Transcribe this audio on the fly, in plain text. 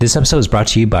This episode is brought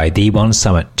to you by The Wellness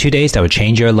Summit, 2 days that would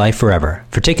change your life forever.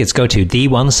 For tickets, go to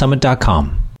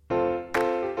thewellnesssummit.com.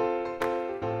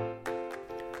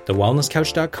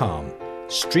 TheWellnessCouch.com,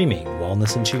 streaming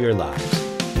wellness into your lives.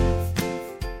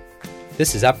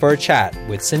 This is Up for a Chat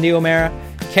with Cindy O'Meara,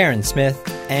 Karen Smith,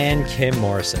 and Kim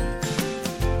Morrison.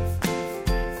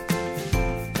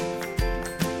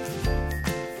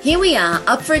 Here we are,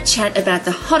 up for a chat about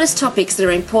the hottest topics that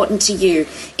are important to you,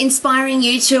 inspiring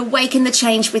you to awaken the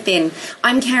change within.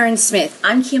 I'm Karen Smith.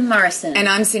 I'm Kim Morrison. And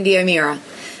I'm Cindy O'Meara.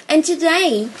 And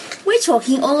today, we're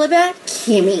talking all about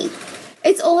Kimmy.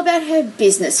 It's all about her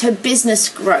business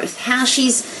growth, how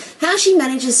she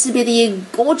manages to be the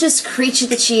gorgeous creature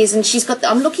that she is. And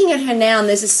I'm looking at her now, and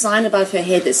there's a sign above her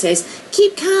head that says,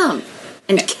 "Keep calm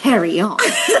and carry on."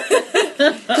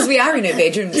 Because we are in her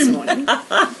bedroom this morning.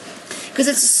 Because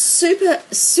it's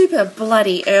super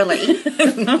bloody early.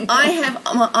 I have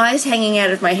my eyes hanging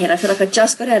out of my head. I feel like I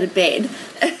just got out of bed.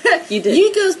 You did.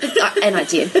 You girls, and I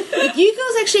did. But you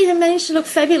girls actually have managed to look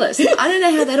fabulous. I don't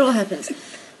know how that all happens.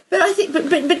 But I think, but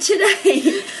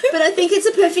today, but I think it's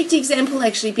a perfect example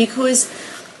actually, because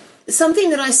something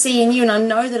that I see in you, and I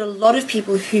know that a lot of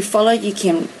people who follow you,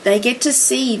 Kim, they get to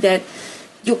see that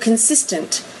you're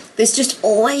consistent. There's just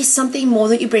always something more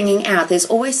that you're bringing out. There's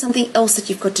always something else that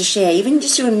you've got to share. Even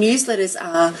just your newsletters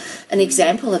are an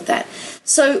example of that.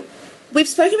 So we've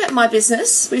spoken about my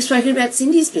business. We've spoken about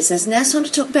Cindy's business. Now it's time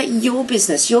to talk about your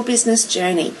business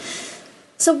journey.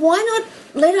 So why not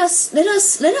let us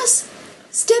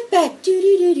step back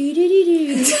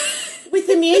with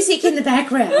the music in the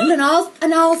background, and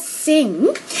I'll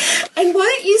sing. And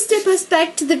why don't you step us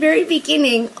back to the very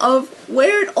beginning of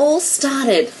where it all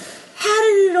started? How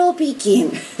did it all begin?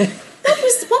 What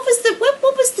was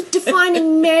the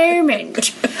defining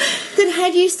moment that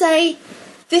had you say,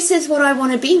 "This is what I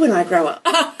want to be when I grow up"?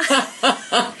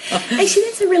 Actually,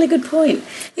 that's a really good point.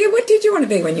 Yeah, what did you want to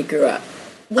be when you grew up?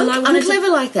 Well, I'm clever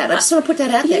like that. I just want to put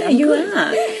that out there. Yeah, you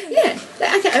are. Yeah.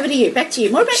 Okay, over to you. Back to you.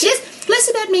 More about less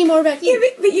about me, more about you. Yeah,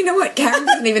 but you know what? Karen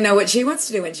doesn't even know what she wants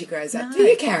to do when she grows up. Do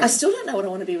you, Karen? I still don't know what I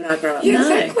want to be when I grow up. Yeah, No.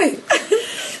 exactly.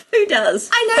 Who does?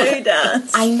 I know. Who does?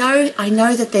 I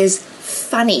know that there's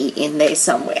funny in there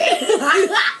somewhere.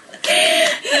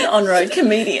 An on-road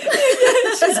comedian.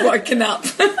 She's woken up.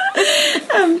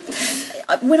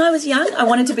 When I was young, I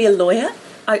wanted to be a lawyer.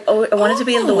 I wanted to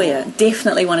be a lawyer.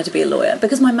 Definitely wanted to be a lawyer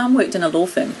because my mum worked in a law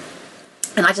firm.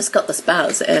 And I just got this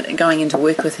buzz at going into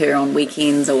work with her on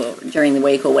weekends or during the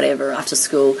week or whatever after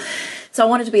school. So I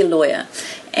wanted to be a lawyer.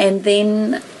 And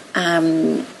then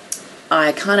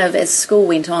I kind of, as school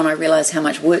went on, I realised how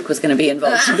much work was going to be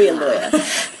involved to be a lawyer.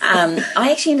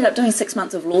 I actually ended up doing 6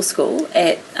 months of law school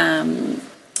at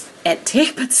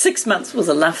Tech, but 6 months was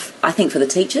enough, I think, for the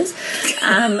teachers.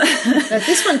 No,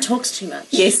 this one talks too much.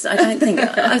 Yes,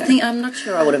 I'm not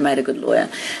sure I would have made a good lawyer.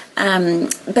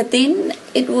 But then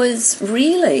it was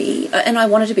really, and I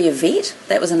wanted to be a vet.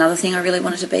 That was another thing I really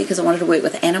wanted to be because I wanted to work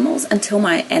with animals until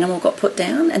my animal got put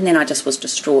down, and then I just was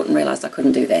distraught and realised I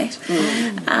couldn't do that.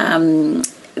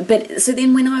 But so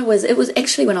then it was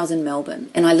actually when I was in Melbourne,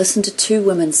 and I listened to two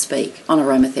women speak on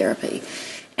aromatherapy.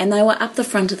 And they were up the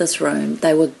front of this room.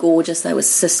 They were gorgeous. They were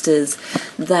sisters.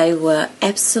 They were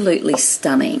absolutely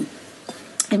stunning.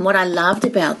 And what I loved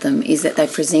about them is that they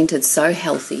presented so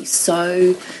healthy,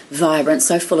 so vibrant,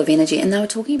 so full of energy. And they were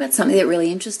talking about something that really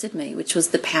interested me, which was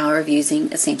the power of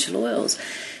using essential oils.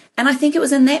 And I think it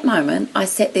was in that moment I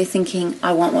sat there thinking,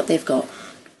 I want what they've got.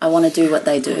 I want to do what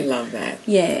they do. I love that.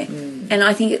 Yeah. And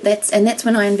I think that's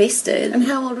when I invested. And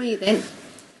how old were you then?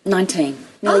 19.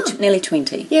 Nearly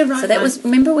 20. Yeah, right. So that was,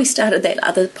 remember we started that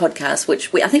other podcast,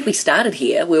 which I think we started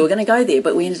here. We were going to go there,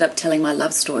 but we ended up telling my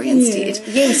love story instead.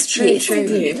 Yes, true. We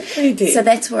did. So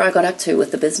that's where I got up to with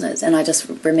the business. And I just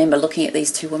remember looking at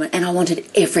these two women, and I wanted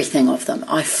everything of them.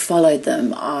 I followed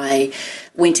them. I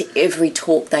went to every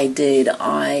talk they did.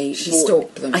 She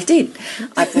stalked them. I did.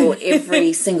 I bought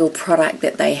every single product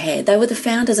that they had. They were the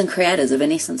founders and creators of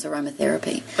In Essence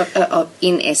Aromatherapy.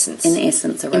 In Essence. In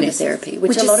Essence Aromatherapy,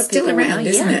 which a lot of people still around,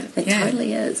 know. isn't Yeah, it? it Yeah.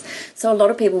 totally is. So a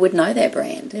lot of people would know that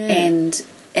brand. Yeah. And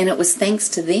it was thanks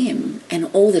to them and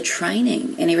all the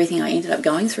training and everything I ended up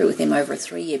going through with them over a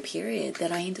 3-year period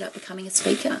that I ended up becoming a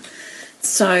speaker.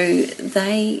 So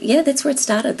that's where it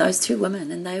started, those two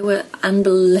women, and they were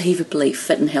unbelievably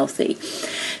fit and healthy.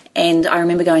 And I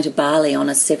remember going to Bali on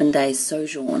a 7-day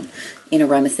sojourn in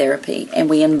aromatherapy, and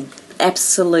we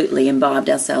absolutely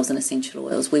imbibed ourselves in essential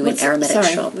oils. We went aromatic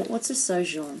shop. What's a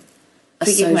sojourn? A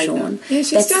sojourn. Yeah,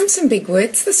 she's done some big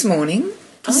words this morning.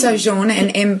 Sojourn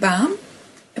and embalm.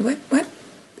 What?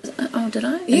 Oh, did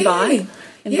I? Yeah. Imbibe?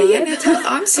 Yeah, no,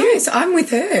 I'm serious. I'm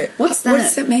with her. What's that? What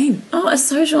does that mean? Oh, a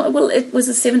social. Well, it was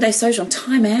a 7-day social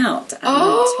time out.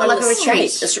 like a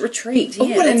retreat. It's a retreat. Oh,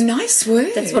 Yeah, what a that's- nice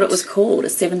word. That's what it was called, a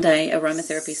 7-day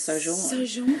aromatherapy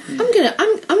sojourn.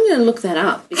 I'm gonna look that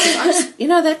up because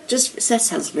that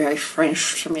sounds very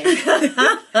French to me.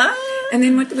 And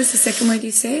then what was the second word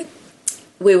you said?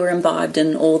 We were imbibed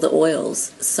in all the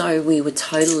oils, so we were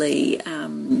totally.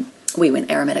 We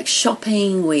went aromatic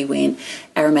shopping, we went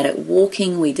aromatic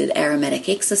walking, we did aromatic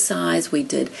exercise, we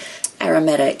did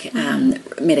aromatic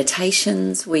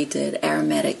meditations, we did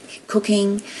aromatic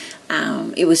cooking.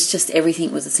 It was just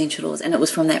everything was essential oils, and it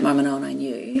was from that moment on I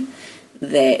knew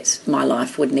that my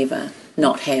life would never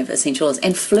not have essential oils.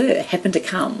 And Fleur happened to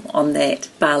come on that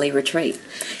Bali retreat.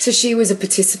 So she was a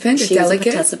participant, She a was a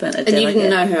delegate? participant, a And you delegate. didn't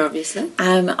know her, obviously.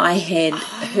 I had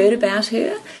heard about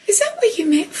her. Is that where you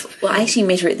met Fleur? Well, I actually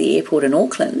met her at the airport in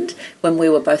Auckland when we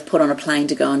were both put on a plane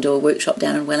to go and do a workshop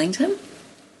down in Wellington.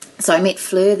 So I met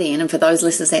Fleur then, and for those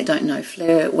listeners that don't know,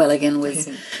 Fleur Welligan was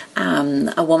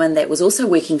a woman that was also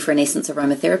working for an Essence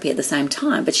Aromatherapy at the same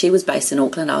time, but she was based in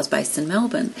Auckland, I was based in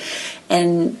Melbourne.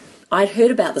 And I'd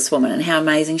heard about this woman and how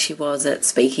amazing she was at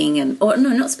speaking,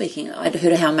 not speaking, I'd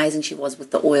heard how amazing she was with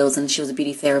the oils, and she was a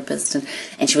beauty therapist,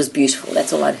 and she was beautiful,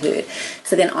 that's all I'd heard.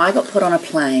 So then I got put on a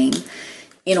plane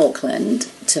in Auckland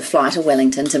to fly to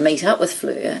Wellington to meet up with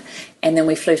Fleur, and then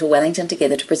we flew to Wellington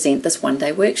together to present this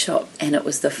one-day workshop, and it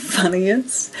was the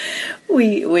funniest.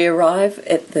 We arrive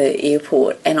at the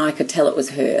airport and I could tell it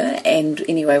was her, and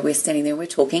anyway we're standing there, we're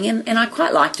talking, and I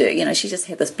quite liked her, you know, she just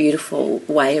had this beautiful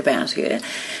way about her,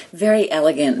 very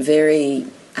elegant, very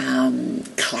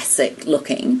classic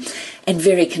looking, and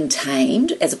very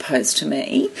contained as opposed to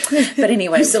me, but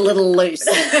anyway It's a little loose.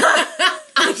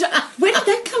 Where did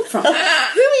that come from?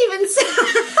 Who even said?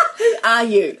 who are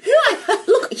you?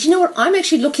 Look, you know what? I'm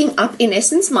actually looking up in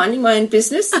Essence, minding my own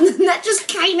business, and then that just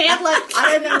came out like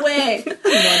I don't know where.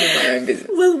 Minding my own business.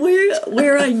 Well,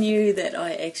 where I knew that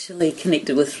I actually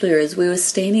connected with Fleur is we were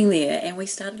standing there and we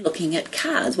started looking at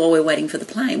cards while we were waiting for the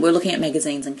plane. We were looking at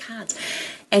magazines and cards.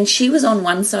 And she was on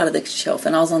one side of the shelf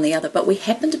and I was on the other, but we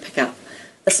happened to pick up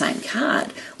the same card,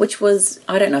 which was,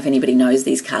 I don't know if anybody knows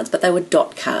these cards, but they were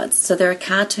dot cards. So they're a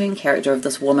cartoon character of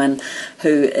this woman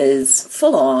who is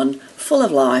full on, full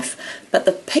of life, but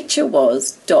the picture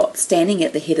was Dot standing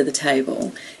at the head of the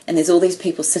table, and there's all these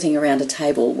people sitting around a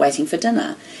table waiting for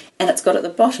dinner, and it's got at the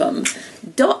bottom,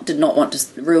 Dot did not want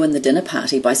to ruin the dinner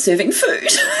party by serving food,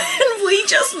 and we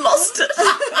just lost it.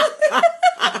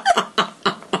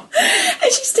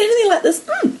 And she's standing there like this,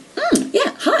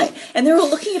 yeah, hi. And they're all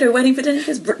looking at her waiting for dinner. She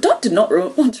goes, Dot did not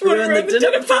want to ruin the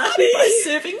dinner party by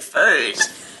serving food.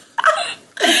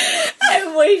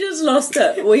 And we just lost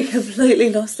it. We completely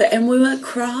lost it. And we were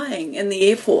crying in the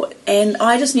airport. And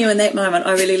I just knew in that moment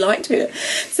I really liked her.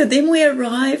 So then we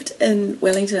arrived in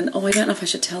Wellington. Oh, I don't know if I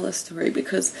should tell this story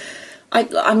because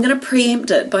I'm going to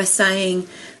preempt it by saying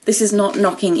this is not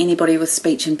knocking anybody with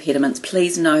speech impediments.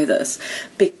 Please know this.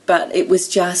 But it was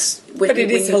just... But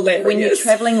it is hilarious. When you're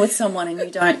travelling with someone and you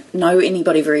don't know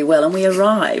anybody very well, and we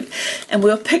arrived and we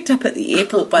were picked up at the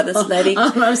airport by this lady.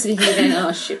 I was sitting here going,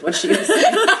 oh shit, what's she going to say?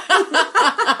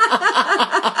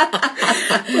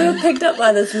 We were picked up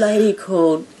by this lady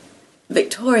called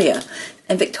Victoria.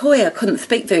 And Victoria couldn't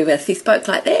speak very well. She spoke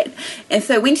like that. And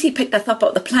so when she picked us up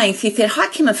at the plane, she said, "Hi,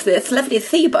 Kim and Fleur, it's lovely to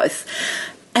see you both."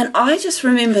 And I just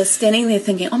remember standing there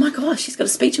thinking, oh my gosh, she's got a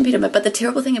speech impediment. But the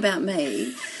terrible thing about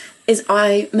me is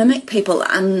I mimic people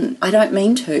and I don't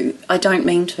mean to.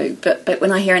 But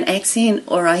when I hear an accent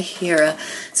or I hear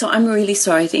so I'm really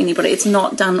sorry to anybody. It's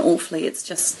not done awfully. It's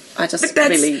just, But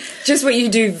that's just what you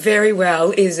do very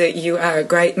well is that you are a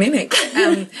great mimic.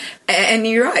 And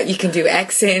you're right, you can do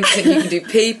accents and you can do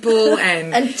people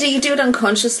and And do you do it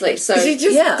unconsciously? So she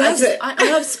just does it.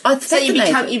 I've so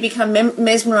you become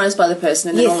mesmerised by the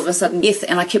person, and then all of a sudden, Yes,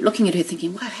 and I kept looking at her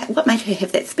thinking, wow, what made her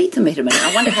have that speech impediment?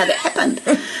 I wonder how that happened.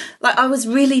 Like, I was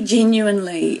really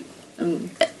genuinely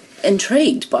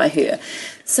intrigued by her.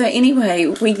 So anyway,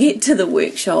 we get to the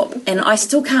workshop, and I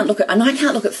still can't look at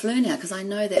Fleur now, because I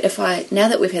know that now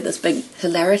that we've had this big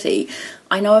hilarity,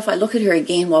 I know if I look at her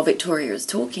again while Victoria is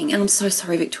talking, and I'm so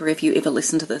sorry, Victoria, if you ever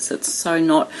listen to this, it's so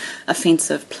not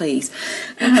offensive, please.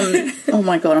 Oh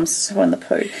my God, I'm so in the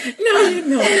poo. No, you're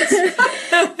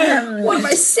not. what have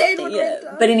I said?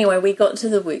 But anyway, we got to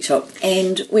the workshop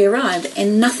and we arrived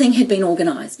and nothing had been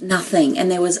organised, nothing. And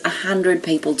there was 100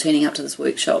 people turning up to this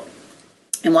workshop.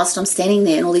 And whilst I'm standing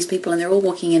there and all these people and they're all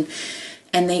walking in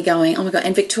and they're going, oh my God.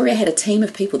 And Victoria had a team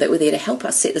of people that were there to help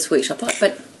us set this workshop up.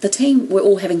 But the team were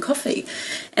all having coffee.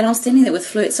 And I'm standing there with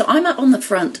Fleur. So I'm up on the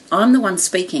front. I'm the one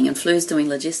speaking and Fleur's doing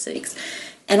logistics.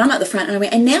 And I'm at the front, and I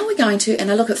went, and now we're going to, and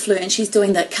I look at Fleur, and she's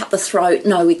doing the cut the throat,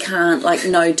 no, we can't, like,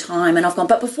 no time. And I've gone,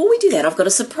 but before we do that, I've got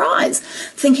a surprise.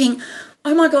 Thinking,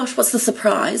 oh my gosh, what's the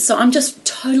surprise? So I'm just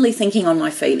totally thinking on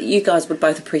my feet. You guys would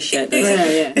both appreciate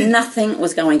this. Yeah. Nothing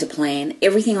was going to plan.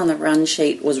 Everything on the run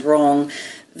sheet was wrong.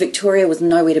 Victoria was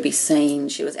nowhere to be seen.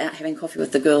 She was out having coffee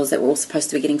with the girls that were all supposed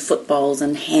to be getting footballs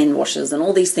and hand washes and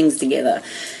all these things together.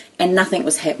 And nothing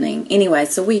was happening. Anyway,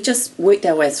 so we just worked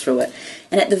our way through it.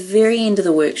 And at the very end of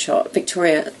the workshop,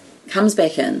 Victoria comes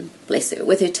back in, bless her,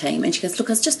 with her team, and she goes, look,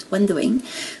 I was just wondering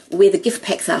where the gift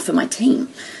packs are for my team.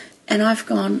 And I've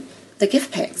gone, the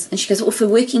gift packs? And she goes, well, for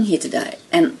working here today.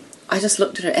 And I just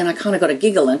looked at her and I kind of got a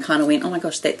giggle and kind of went, oh my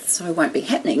gosh, that so won't be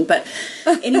happening. But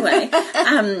anyway,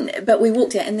 but we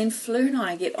walked out, and then Fleur and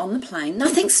I get on the plane.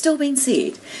 Nothing's still been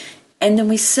said. And then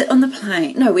we sit on the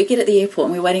plane. No, we get at the airport,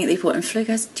 and we're waiting at the airport, and Fleur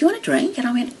goes, do you want a drink? And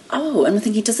I went, oh. And I'm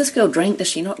thinking, does this girl drink? Does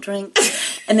she not drink?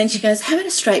 And then she goes, how about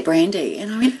a straight brandy?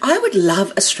 And I went, I would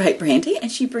love a straight brandy.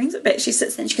 And she brings it back. She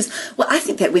sits there and she goes, well, I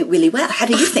think that went really well. How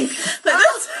do you think?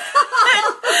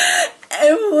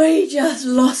 And we just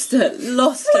lost it.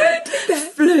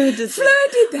 Fleur did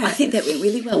that. I think that went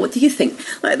really well. What do you think?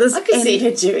 Like this, I could see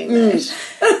her doing that.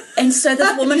 And so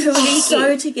this woman who was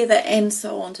so together and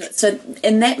so on to it. So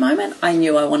in that moment, I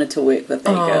knew I wanted to work with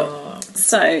that girl.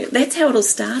 So that's how it all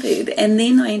started. And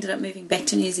then I ended up moving back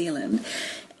to New Zealand.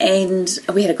 And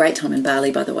we had a great time in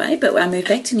Bali, by the way. But I moved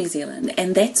back to New Zealand.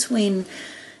 And that's when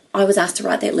I was asked to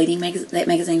write that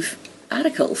magazine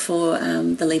article for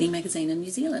the leading magazine in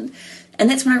New Zealand. And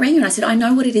that's when I rang her and I said, I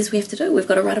know what it is we have to do. We've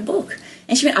got to write a book.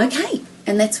 And she went, okay.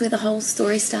 And that's where the whole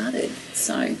story started.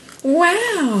 So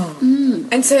wow.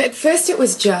 And so at first it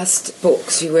was just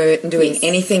books. You weren't doing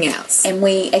anything else. And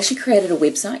we actually created a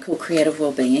website called Creative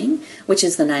Wellbeing, which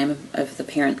is the name of the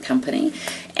parent company.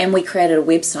 And we created a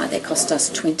website that cost us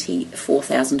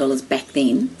 $24,000 back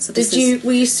then. So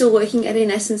were you still working at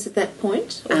In Essence at that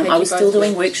point? I was still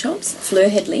doing workshops. Fleur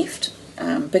had left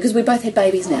because we both had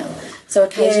babies now. So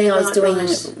occasionally I was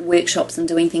doing workshops and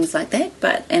doing things like that.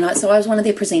 So I was one of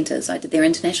their presenters. I did their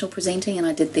international presenting and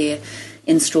I did their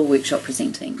in-store workshop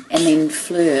presenting. And then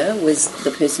Fleur was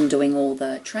the person doing all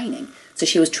the training. So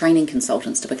she was training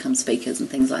consultants to become speakers and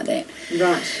things like that.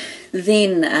 Right.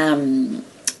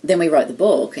 Then we wrote the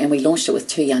book and we launched it with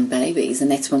 2 young babies, and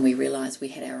that's when we realised we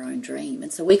had our own dream.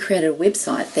 And so we created a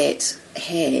website that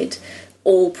had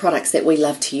all products that we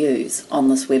love to use on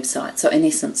this website. So In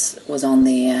Essence was on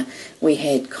there. We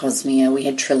had Cosmere, we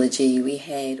had Trilogy, we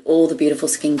had all the beautiful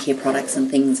skincare products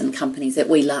and things and companies that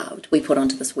we loved. We put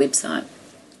onto this website.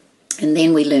 And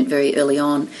then we learnt very early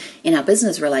on in our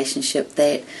business relationship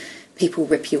that people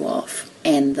rip you off.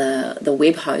 And the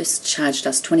web host charged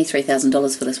us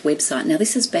 $23,000 for this website. Now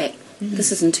this is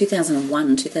this is in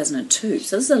 2001, 2002,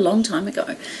 so this is a long time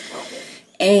ago.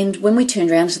 And when we turned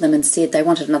around to them and said they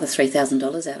wanted another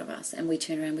 $3,000 out of us, and we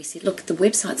turned around and we said, look, the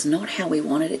website's not how we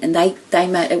wanted it. And they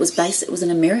made it was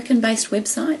an American-based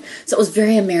website, so it was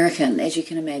very American, as you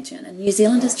can imagine. And New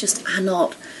Zealanders just are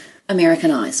not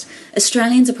Americanized.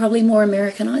 Australians are probably more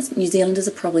Americanized. New Zealanders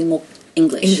are probably more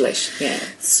English. Yeah.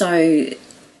 So,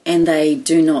 and they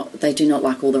do not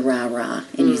like all the rah-rah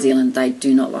in New Zealand. They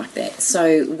do not like that.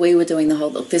 So we were doing the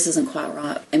whole, look, this isn't quite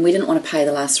right. And we didn't want to pay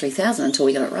the last $3,000 until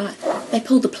we got it right. They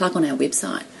pulled the plug on our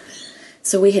website.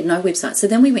 So we had no website. So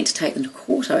then we went to take them to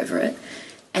court over it.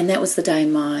 And that was the day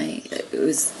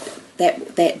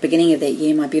that beginning of that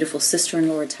year, my beautiful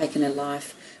sister-in-law had taken her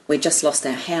life. We'd just lost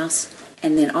our house.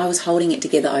 And then I was holding it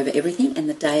together over everything. And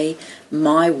the day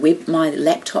my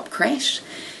laptop crashed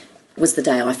was the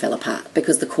day I fell apart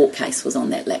because the court case was on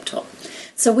that laptop.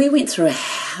 So we went through a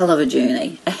hell of a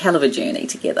journey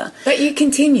together. But you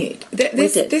continued. We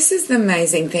did. This is the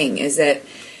amazing thing, is that,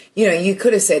 you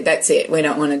could have said, that's it, we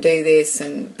don't want to do this,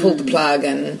 and pulled the plug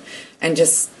and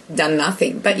just done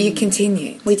nothing. But you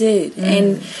continued. We did.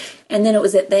 And then it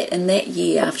was in that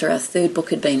year after our 3rd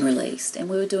book had been released, and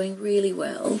we were doing really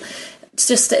well.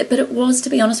 But it was, to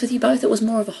be honest with you both, it was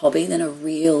more of a hobby than a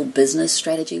real business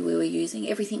strategy we were using.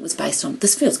 Everything was based on,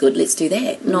 this feels good, let's do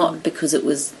that. Not because it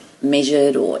was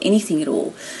measured or anything at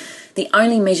all. The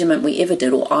only measurement we ever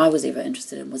did, or I was ever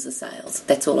interested in, was the sales.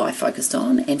 That's all I focused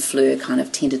on. And Fleur kind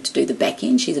of tended to do the back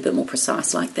end. She's a bit more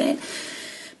precise like that.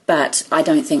 But I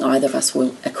don't think either of us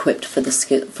were equipped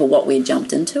for what we had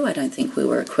jumped into. I don't think we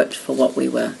were equipped for what we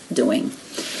were doing.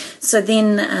 So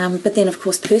then, but then of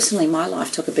course personally my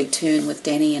life took a big turn with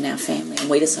Danny and our family, and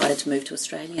we decided to move to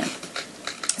Australia.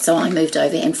 So I moved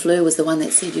over, and Fleur was the one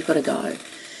that said, you've got to go.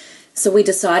 So we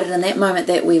decided in that moment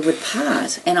that we would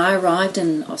part, and I arrived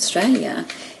in Australia,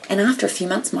 and after a few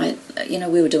months we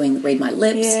were doing Read My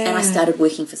Lips, and I started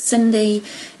working for Cindy.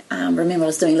 remember I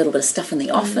was doing a little bit of stuff in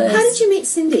the office. How did you meet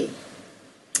Cindy?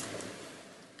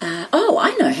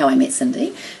 I know how I met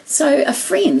Cindy. So a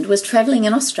friend was travelling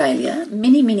in Australia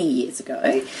many, many years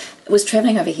ago, was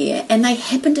travelling over here, and they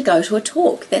happened to go to a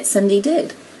talk that Cindy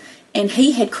did. And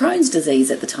he had Crohn's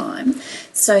disease at the time,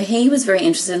 so he was very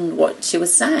interested in what she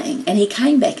was saying. And he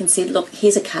came back and said, look,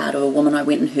 here's a card of a woman I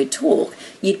went and heard talk.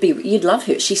 You'd love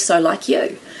her. She's so like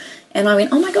you. And I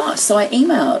went, oh my gosh. So I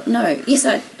emailed,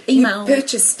 You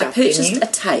purchased stuff, I purchased didn't you?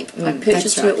 a tape. I That's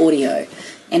purchased her right. audio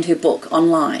and her book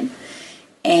online.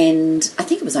 And I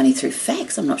think it was only through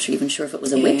fax. I'm not even sure if it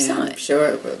was a I'm website. sure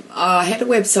it was. Oh, I had a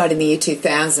website in the year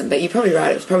 2000, but you're probably right.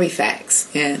 It was probably fax.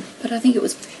 Yeah. But I think it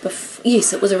was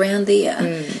yes, it was around there.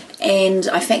 And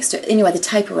I faxed her. Anyway, the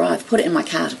tape arrived, put it in my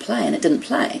car to play, and it didn't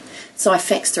play. So I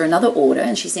faxed her another order,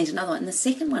 and she sent another one. And the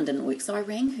second one didn't work, so I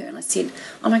rang her, and I said,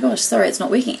 oh my gosh, sorry, it's not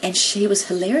working. And she was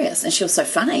hilarious, and she was so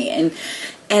funny.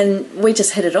 And we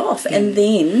just hit it off. And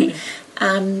then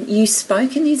you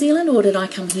spoke in New Zealand, or did I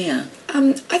come here?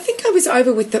 I think I was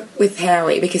over with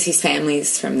Howie because his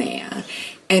family's from there.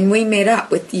 And we met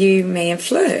up with you, me and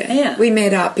Fleur. Yeah. We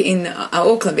met up in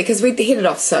Auckland because we'd hit it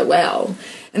off so well.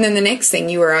 And then the next thing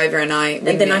you were over and I... And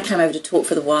then I came over to talk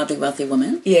for the Wildly Wealthy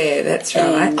Women. Yeah, that's right.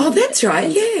 And- Oh, that's right,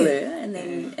 and yeah.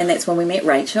 Fleur, and that's when we met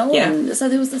Rachel. Yeah. And so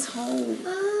there was this whole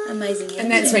amazing...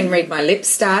 And that's when Read My Lips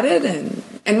started.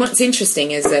 And what's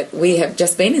interesting is that we have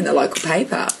just been in the local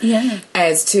paper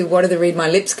as to what are the Read My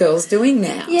Lips girls doing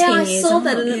now. Yeah, 10 I years saw on.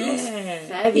 that and it was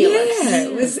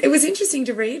fabulous. Yeah, it was interesting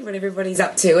to read what everybody's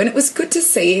up to, and it was good to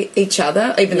see each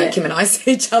other, even though Kim and I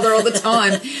see each other all the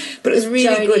time. But it was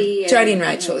really Jodie good. and- Jodie and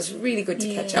Rachel, it was really good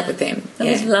to catch up with them.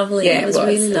 It was lovely. Yeah, It was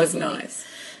really It was lovely.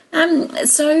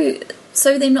 nice.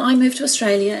 So then I moved to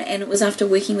Australia, and it was after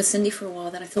working with Cindy for a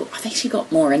while that I thought, I've actually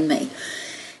got more in me.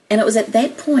 And it was at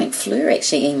that point Fleur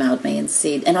actually emailed me and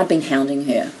said, and I'd been hounding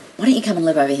her, why don't you come and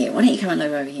live over here? Why don't you come and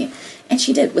live over here? And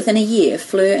she did. Within a year,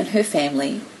 Fleur and her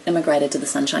family immigrated to the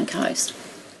Sunshine Coast.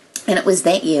 And it was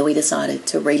that year we decided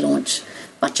to relaunch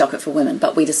Butt Chocolate for Women,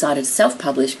 but we decided to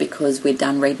self-publish because we'd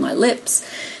done Read My Lips,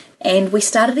 and we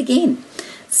started again.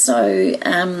 So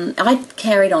I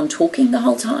carried on talking the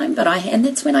whole time, and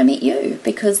that's when I met you,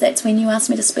 because that's when you asked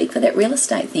me to speak for that real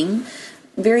estate thing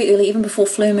very early, even before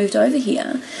Fleur moved over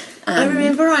here. I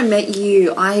remember I met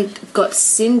you. I got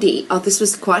Cindy. Oh, this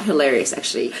was quite hilarious,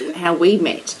 actually, how we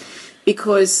met.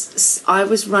 Because I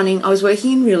was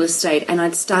working in real estate, and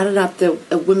I'd started up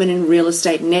a Women in Real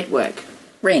Estate network.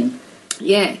 Ren.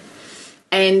 Yeah.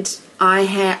 And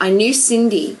I knew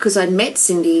Cindy because I'd met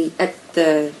Cindy at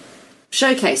the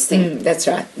showcase thing. That's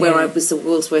right. Where yeah. I was the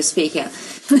world's worst speaker.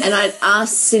 And I'd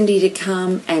asked Cindy to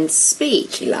come and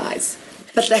speak. She lies.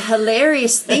 But the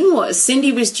hilarious thing was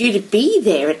Cindy was due to be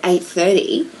there at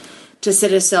 8:30 to set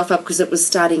herself up because it was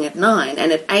starting at 9.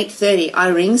 And at 8:30 I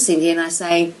ring Cindy and I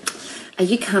say, are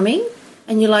you coming?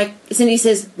 And Cindy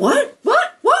says, what?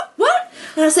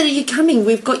 And I said, are you coming?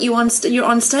 We've got you you're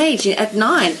on stage at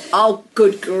 9. Oh,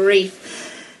 good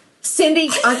grief. Cindy,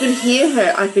 I could hear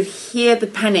her. I could hear the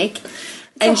panic.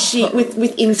 And she,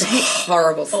 within It's a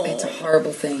horrible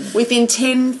thing. Within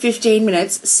 10, 15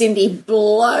 minutes, Cindy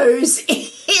blows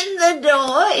in the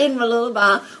door in my little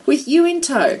bar with you in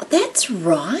tow. That's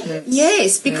right.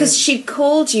 Yes, because she'd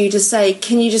called you to say,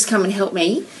 can you just come and help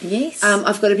me? Yes.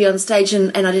 I've got to be on stage,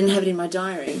 and I didn't have it in my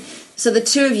diary. So the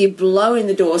two of you blow in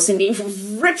the door. Cindy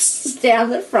rips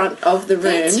down the front of the room.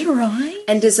 That's right.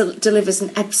 And delivers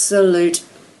an absolute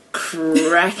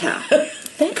cracker.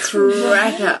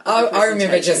 Cracker. I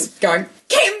remember just going,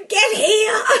 Kim, get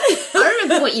here! I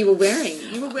remember what you were wearing.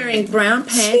 You were wearing brown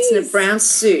pants and a brown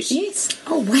suit. Yes.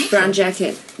 Oh, wow. Brown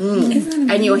jacket.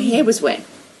 And your hair was wet.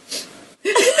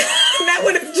 That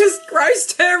would have just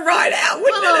grossed her right out,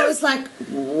 wouldn't Well, I it? was like,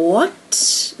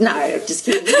 what? No, just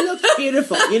kidding. You looked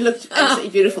beautiful. You looked absolutely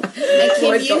beautiful. And Kim,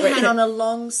 Always you got wet. had on a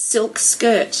long silk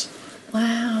skirt.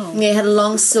 Wow. Yeah, you had a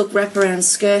long silk wraparound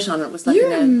skirt on. It was like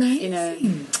You're in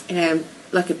a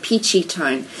like a peachy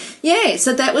tone. Yeah,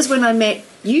 so that was when I met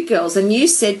you girls, and you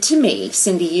said to me,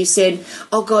 Cindy, you said,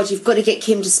 oh God, you've got to get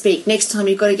Kim to speak. Next time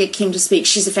you've got to get Kim to speak.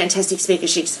 She's a fantastic speaker.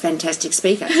 She's a fantastic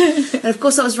speaker. And of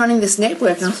course I was running this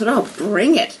network, and I thought, oh,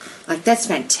 bring it. Like, that's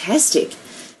fantastic.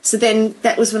 So then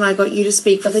that was when I got you to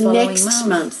speak for the following next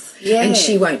month. Yeah. And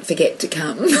she won't forget to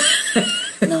come.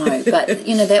 No, but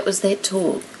that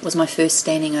talk was my first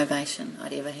standing ovation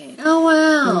I'd ever had. Oh,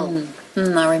 wow.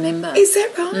 I remember. Is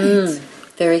that right?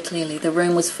 Very clearly. The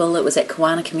room was full. It was at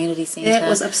Kawana Community Centre. Yeah, it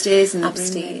was upstairs in the room.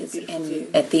 Upstairs. Beautiful And view.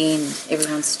 at the end,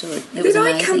 everyone stood. It Did was I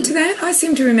amazing. come to that? I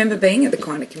seem to remember being at the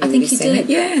Quina Community think you Centre. did.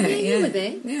 Yeah, you were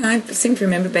there. Yeah, I seem to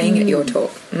remember being at your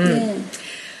talk. Yeah.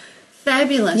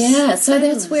 Fabulous. Yeah, so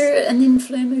Fabulous. that's where, and then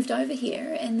Fleur moved over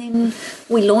here, and then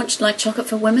we launched Like Chocolate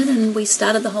for Women, and we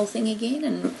started the whole thing again,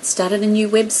 and started a new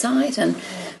website,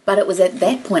 but it was at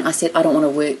that point I said, I don't want to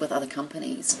work with other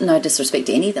companies. No disrespect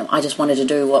to any of them. I just wanted to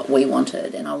do what we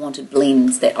wanted, and I wanted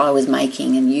blends that I was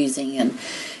making and using, and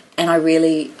I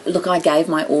really, I gave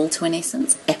my all to In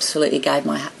Essence, absolutely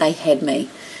they had me.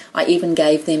 I even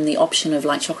gave them the option of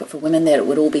Like Chocolate for Women, that it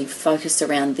would all be focused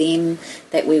around them,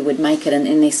 that we would make it an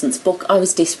In Essence book. I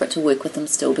was desperate to work with them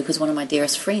still because one of my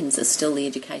dearest friends is still the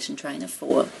education trainer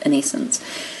for In Essence.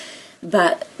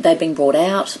 But they'd been brought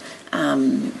out,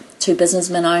 2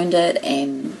 businessmen owned it,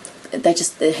 and they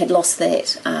had lost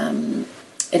that.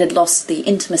 It had lost the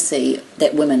intimacy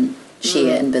that women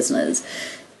share in business.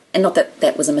 And not that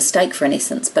that was a mistake for In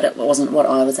Essence, but it wasn't what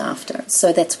I was after.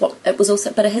 So that's what it was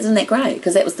also. But isn't that great?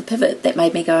 Because that was the pivot that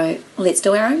made me go, well, let's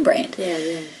do our own brand.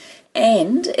 Yeah.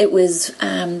 And it was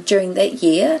during that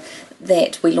year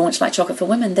that we launched Like Chocolate for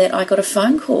Women that I got a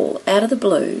phone call out of the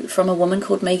blue from a woman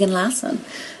called Megan Larson,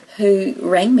 who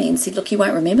rang me and said, look, you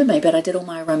won't remember me, but I did all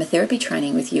my aromatherapy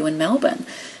training with you in Melbourne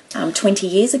 20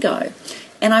 years ago.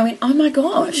 And I went, oh my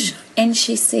gosh. And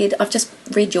she said, I've just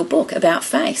read your book about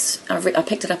face. I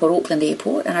picked it up at Auckland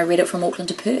Airport, and I read it from Auckland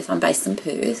to Perth. I'm based in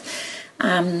Perth.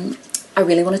 I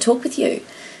really want to talk with you.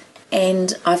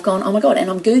 And I've gone, oh my God. And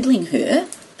I'm Googling her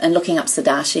and looking up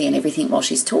Sadashi and everything while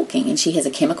she's talking. And she has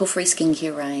a chemical-free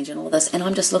skincare range and all this. And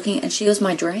I'm just looking, and she was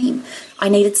my dream. I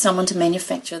needed someone to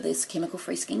manufacture this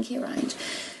chemical-free skincare range.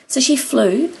 So she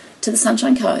flew to the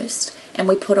Sunshine Coast, and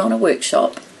we put on a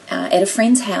workshop at a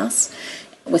friend's house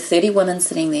with 30 women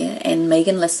sitting there, and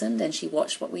Megan listened, and she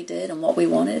watched what we did and what we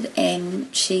wanted,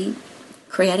 and she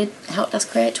helped us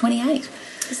create 28.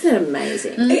 Isn't that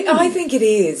amazing? I think it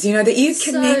is, that you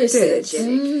So connected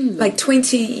synergetic. like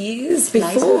 20 years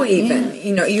before Later,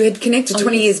 even. You had connected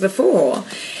 20 years before.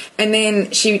 And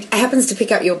then she happens to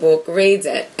pick up your book, reads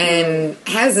it, and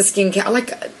has a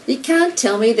skincare. You can't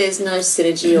tell me there's no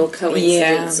synergy or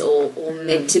coincidence or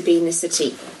meant to be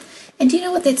nicity. And do you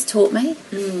know what that's taught me?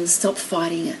 Stop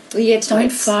fighting it. Yeah,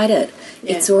 Don't fight it.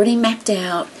 Yeah. It's already mapped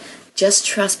out. Just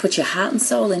trust, put your heart and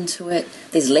soul into it.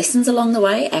 There's lessons along the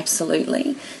way,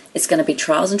 absolutely. It's going to be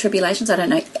trials and tribulations. I don't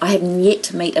know. I have yet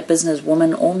to meet a business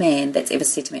woman or man that's ever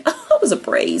said to me, oh, it was a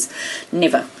breeze.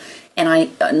 Never.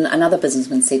 And another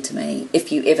businessman said to me,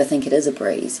 if you ever think it is a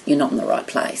breeze, you're not in the right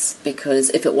place. Because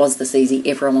if it was this easy,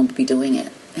 everyone would be doing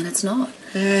it. And it's not.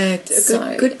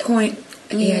 Good point.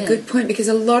 Yeah, good point, because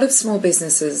a lot of small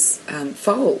businesses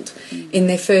fold in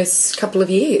their first couple of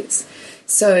years.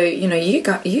 So,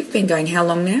 you've been going how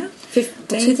long now?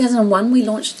 15? 2001 we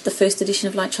launched the first edition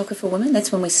of Like Chocolate for Women.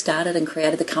 That's when we started and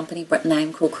created the company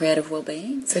name called Creative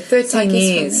Wellbeing. So 13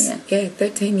 years. From there. Yeah,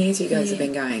 13 years you guys have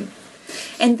been going.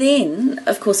 And then,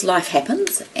 of course, life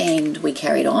happens, and we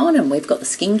carried on, and we've got the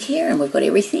skincare, and we've got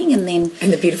everything, and then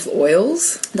And the beautiful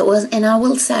oils. the oils. And I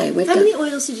will say, How many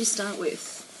oils did you start with?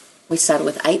 we started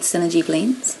with 8 synergy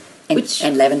blends,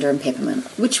 and lavender and peppermint.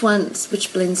 Which ones?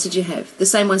 Which blends did you have? The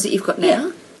same ones that you've got now?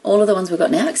 Yeah. All of the ones we've got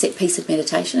now, except Peace of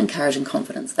Meditation and Courage and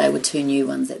Confidence. They were 2 new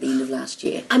ones at the end of last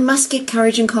year. I must get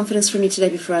courage and confidence from you today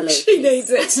before I leave. She needs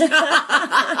it.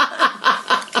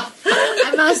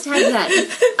 I must have that.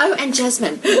 Oh, and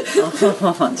Jasmine.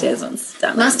 Oh, Jasmine's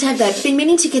stunning. Must have that. Been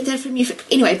meaning to get that from you.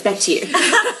 Anyway, back to you.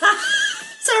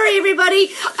 Sorry, everybody.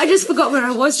 I just forgot where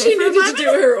I was there She for a needed moment. to do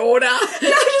her order.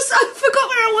 I forgot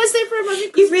where I was there for a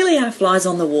moment. You really are flies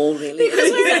on the wall, really.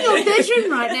 Because we're in your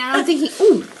bedroom right now. I'm thinking,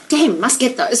 oh, damn, must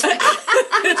get those.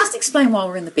 Just explain why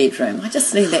we're in the bedroom. I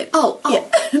just need that. Oh.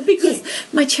 Yeah, because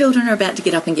my children are about to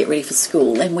get up and get ready for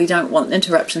school, and we don't want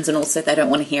interruptions, and also they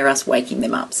don't want to hear us waking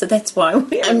them up. So that's why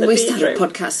we're in And the we bedroom.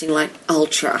 started podcasting like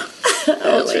ultra.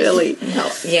 Really.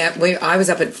 Yeah, I was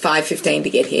up at 5:15 to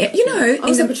get here. I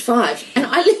was up at 5, and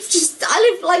I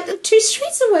live like 2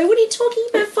 streets away. What are you talking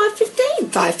about? 5:15.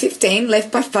 5:15,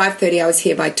 left by 5:30. I was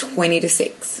here by 20 to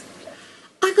 6.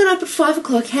 I got up at 5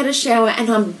 o'clock, had a shower, and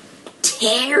I'm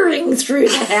tearing through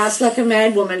the house like a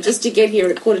mad woman just to get here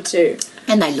at 1:45.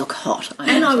 And they look hot.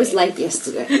 And I was late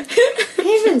yesterday.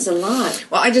 Heavens alive.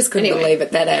 Well, I just couldn't Anyway. believe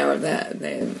at that hour of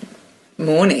the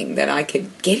morning that I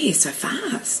could get here so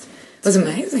fast. It was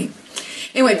amazing.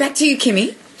 Anyway, back to you,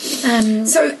 Kimmy.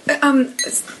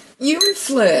 You and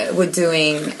Fleur were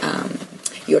doing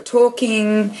your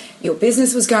talking, your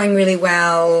business was going really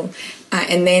well,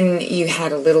 and then you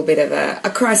had a little bit of a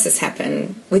crisis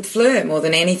happen with Fleur more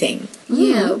than anything.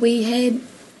 Yeah, we had,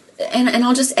 and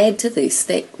I'll just add to this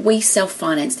that we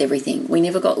self-financed everything. We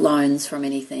never got loans from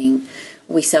anything.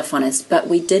 We self-financed, but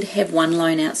we did have one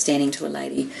loan outstanding to a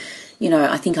lady.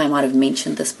 I think I might have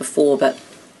mentioned this before, but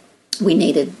we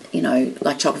needed,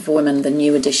 like Chocolate for Women, the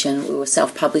new edition. We were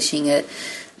self-publishing it.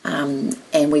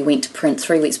 And we went to print.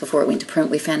 3 weeks before it went to print,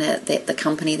 we found out that the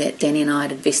company that Danny and I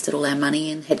had invested all our money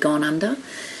in had gone under.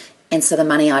 And so the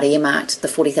money I'd earmarked, the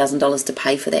 $40,000 to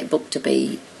pay for that book to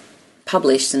be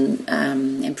published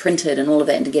and printed and all of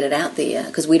that, and to get it out there,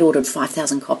 because we'd ordered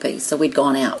 5,000 copies, so we'd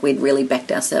gone out, we'd really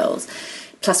backed ourselves.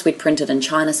 Plus we'd printed in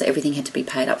China, so everything had to be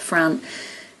paid up front.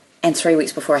 And 3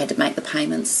 weeks before I had to make the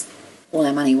payments, all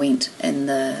our money went in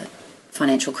the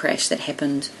financial crash that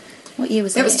happened. What year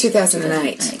was that? That was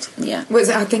 2008. Yeah.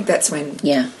 I think that's when.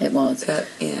 Yeah, it was.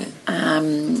 Yeah.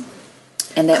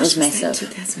 And that was massive.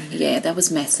 2008? Yeah, that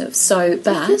was massive. So,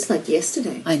 but It feels like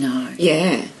yesterday. I know.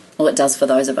 Yeah. Well, it does for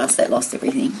those of us that lost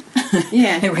everything.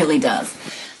 Yeah. It really does.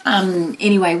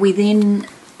 Anyway, we then,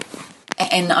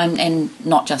 and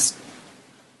not just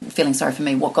feeling sorry for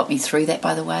me, what got me through that,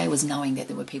 by the way, was knowing that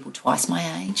there were people twice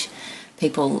my age,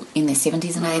 people in their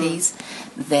 70s and 80s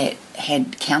that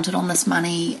had counted on this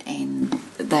money, and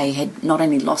they had not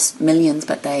only lost millions,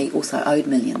 but they also owed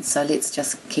millions. So let's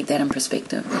just keep that in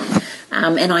perspective.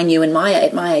 And I knew at my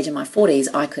age, in my 40s,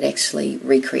 I could actually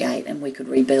recreate and we could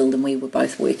rebuild, and we were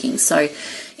both working. So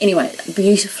anyway,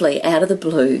 beautifully out of the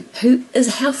blue,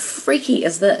 how freaky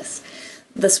is this?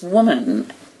 This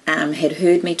woman had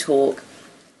heard me talk.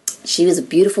 She was a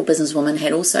beautiful businesswoman,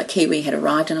 had also Kiwi, had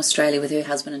arrived in Australia with her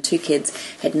husband and 2 kids,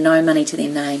 had no money to their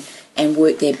name, and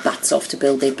worked their butts off to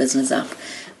build their business up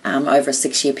over a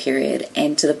 6-year period,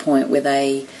 and to the point where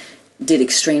they did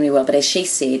extremely well. But as she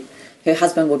said, her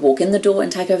husband would walk in the door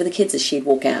and take over the kids as she'd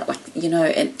walk out.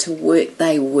 And to work,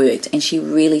 they worked. And she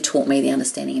really taught me the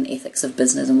understanding and ethics of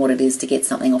business and what it is to get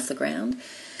something off the ground.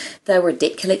 They were a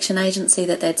debt collection agency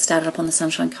that they'd started up on the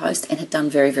Sunshine Coast and had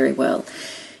done very, very well.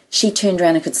 She turned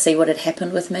around and could see what had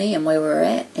happened with me and where we were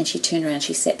at, and she turned around,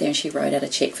 she sat there and she wrote out a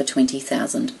cheque for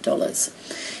 $20,000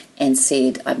 and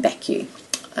said, I back you,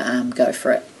 go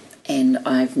for it. And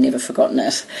I've never forgotten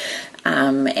it.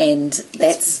 And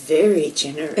that's very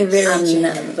generous.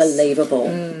 Unbelievable.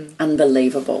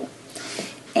 Unbelievable.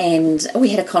 And we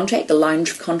had a loan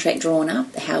contract drawn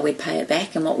up, how we'd pay it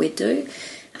back and what we'd do.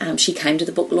 She came to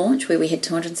the book launch where we had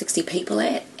 260 people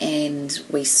at, and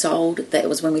we sold. That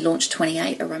was when we launched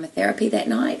 28 Aromatherapy that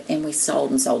night, and we sold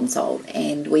and sold and sold,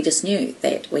 and we just knew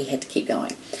that we had to keep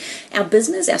going. Our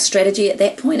business, our strategy at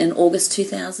that point in August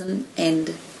 2000 and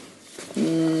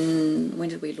when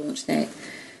did we launch that?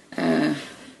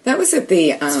 That was at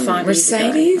the 5 years ago.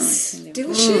 Mercedes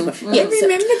dealership. I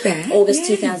remember that. August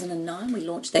 2009, we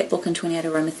launched that book in 28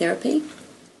 Aromatherapy.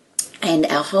 And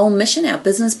our whole mission, our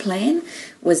business plan,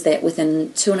 was that within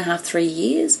 2.5, 3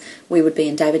 years, we would be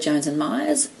in David Jones and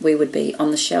Myers. We would be on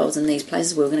the shelves in these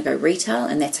places. We were going to go retail,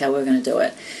 and that's how we were going to do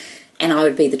it. And I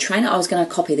would be the trainer. I was going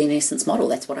to copy the Essence model.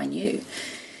 That's what I knew.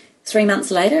 3 months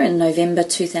later, in November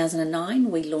 2009,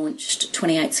 we launched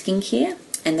 28 Skincare,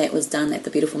 and that was done at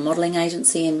the beautiful modelling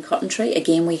agency in Cottontree.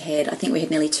 Again, I think we had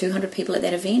nearly 200 people at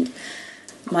that event.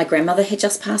 My grandmother had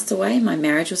just passed away, my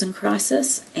marriage was in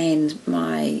crisis, and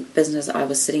my business, I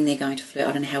was sitting there going to Fleur,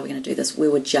 I don't know how we're going to do this. We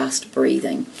were just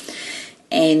breathing.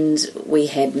 And we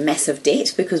had massive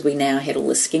debt because we now had all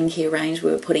the skincare range we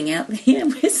were putting out there.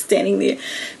 We're standing there.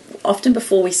 Often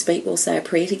before we speak, we'll say a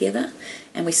prayer together,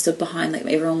 and we stood behind them.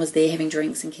 Everyone was there having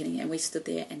drinks and kidding, and we stood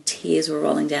there and tears were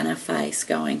rolling down our face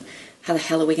going, how the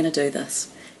hell are we going to do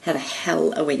this? How the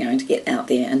hell are we going to get out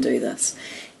there and do this?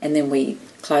 And then we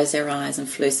closed our eyes, and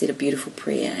Fleur said a beautiful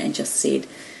prayer and just said,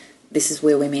 this is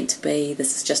where we're meant to be.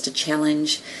 This is just a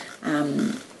challenge.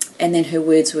 And then her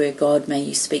words were, God, may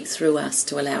you speak through us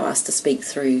to allow us to speak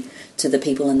through to the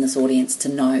people in this audience to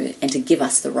know and to give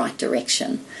us the right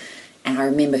direction. And I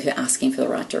remember her asking for the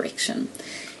right direction.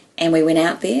 And we went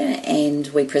out there and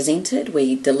we presented,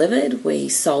 we delivered, we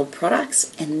sold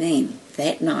products. And then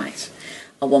that night,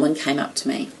 a woman came up to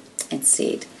me and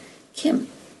said, Kim,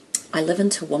 I live in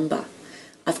Toowoomba.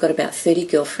 I've got about 30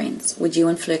 girlfriends. Would you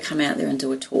and Fleur come out there and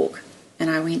do a talk? And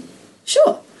I went,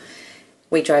 sure.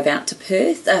 We drove out to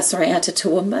out to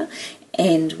Toowoomba,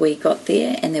 and we got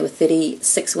there, and there were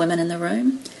 36 women in the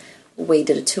room. We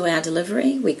did a 2-hour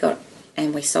delivery. We sold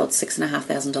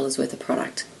 $6,500 worth of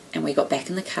product. And we got back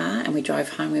in the car and we drove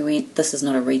home. We went, this is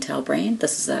not a retail brand.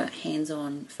 This is a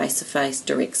hands-on, face-to-face,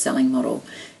 direct selling model.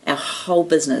 Our whole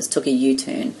business took a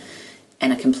U-turn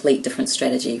and a complete different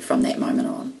strategy from that moment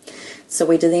on. So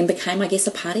we then became, I guess,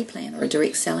 a party plan or a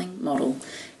direct selling model.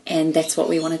 And that's what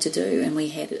we wanted to do. And we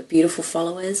had beautiful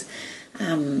followers.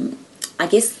 I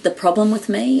guess the problem with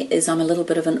me is I'm a little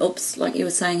bit of an oops, like you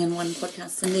were saying in one podcast,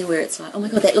 Cindy, where it's like, oh my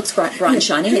God, that looks bright and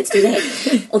shiny, let's do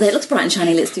that. Or that looks bright and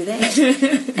shiny, let's do that.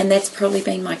 And that's probably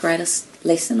been my greatest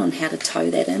lesson on how to toe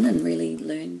that in and really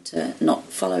learn to not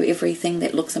follow everything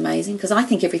that looks amazing, because I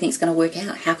think everything's going to work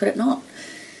out. How could it not?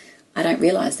 I don't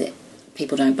realise that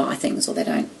people don't buy things, or they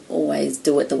don't always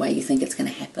do it the way you think it's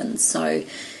going to happen. So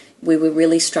we were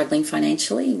really struggling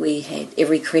financially. We had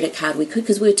every credit card we could,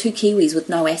 because we were two Kiwis with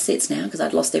no assets now, because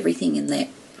I'd lost everything in that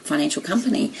financial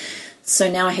company.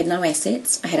 So now I had no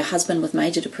assets. I had a husband with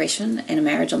major depression and a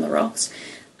marriage on the rocks.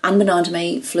 Unbeknown to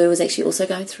me, Fleur was actually also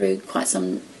going through quite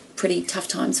some pretty tough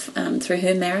times through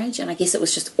her marriage, and I guess it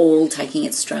was just all taking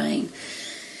its strain.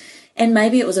 And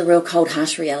maybe it was a real cold,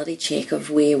 harsh reality check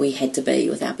of where we had to be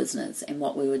with our business and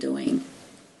what we were doing.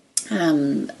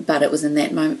 But it was in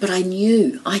that moment. But I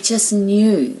just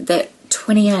knew that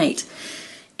 28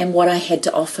 and what I had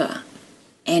to offer,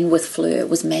 and with Fleur,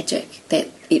 was magic, that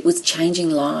it was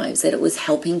changing lives, that it was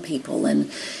helping people,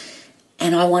 and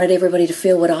I wanted everybody to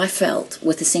feel what I felt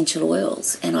with essential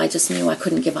oils, and I just knew I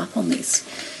couldn't give up on this.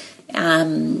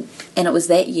 And it was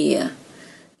that year,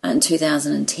 in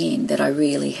 2010, that I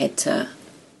really had to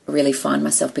really find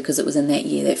myself, because it was in that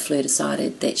year that Fleur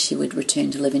decided that she would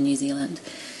return to live in New Zealand.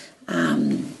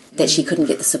 That she couldn't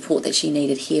get the support that she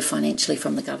needed here financially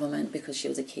from the government, because she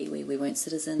was a Kiwi, we weren't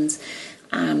citizens.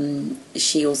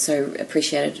 She also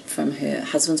appreciated from her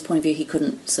husband's point of view, he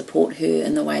couldn't support her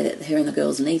in the way that her and the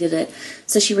girls needed it.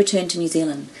 So she returned to New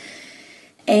Zealand.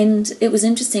 And it was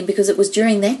interesting, because it was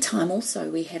during that time also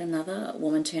we had another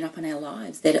woman turn up in our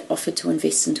lives that offered to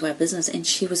invest into our business, and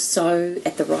she was so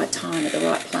at the right time, at the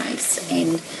right place,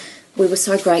 and we were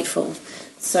so grateful.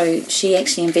 So she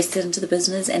actually invested into the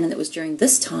business, and it was during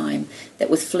this time that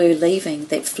with Fleur leaving,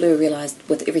 that Fleur realised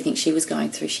with everything she was going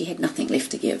through, she had nothing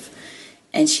left to give,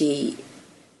 and she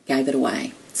gave it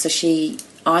away. So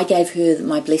I gave her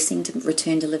my blessing to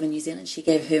return to live in New Zealand. She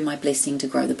gave her my blessing to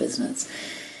grow the business,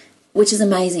 which is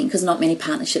amazing, because not many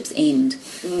partnerships end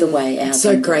the way ours So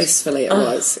ended. gracefully it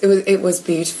was. It was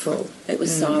beautiful. It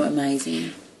was so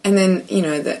amazing. And then,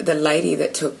 the lady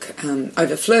that took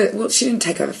over Fleur, well, she didn't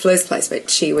take over Fleur's place,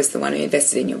 but she was the one who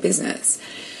invested in your business,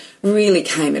 really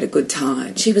came at a good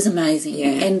time. She was amazing. Yeah.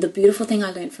 And the beautiful thing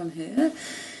I learned from her,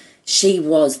 she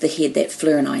was the head that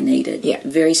Fleur and I needed. Yeah.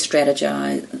 Very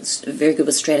strategized, very good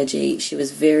with strategy. She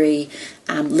was very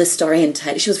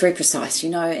list-orientated. She was very precise,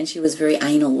 and she was very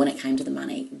anal when it came to the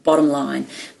money. Bottom line,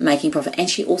 making profit. And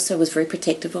she also was very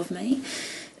protective of me.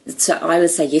 So I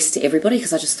would say yes to everybody,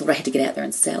 because I just thought I had to get out there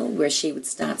and sell, whereas she would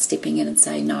start stepping in and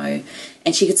say no.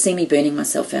 And she could see me burning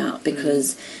myself out,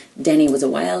 because Danny was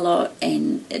away a lot,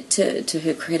 and to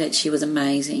her credit, she was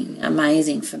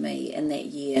amazing for me in that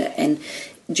year. And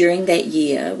during that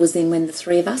year was then when the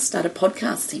three of us started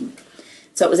podcasting.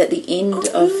 So it was at the end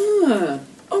of...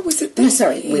 Oh, was it? No,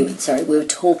 we were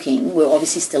talking. We were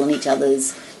obviously still in each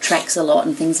other's tracks a lot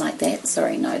and things like that.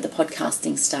 The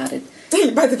podcasting started.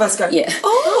 Both of us go, Yeah.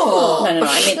 Oh! No,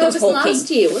 I meant That was talking. last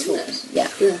year, wasn't it?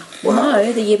 Yeah. Wow.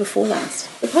 No, the year before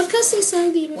last. The podcasting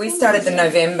started the year before. We started the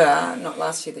November, not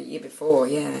last year, the year before,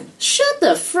 yeah. Shut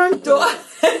the front door.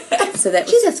 So that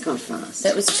Geez, was that's gone fast.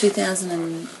 that was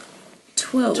 2012.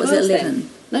 Was 12 it 11? then.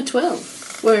 No,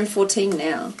 12. We're in 14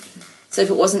 now. So if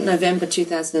it wasn't November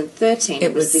 2013,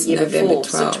 it was the year November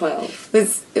before, 12. so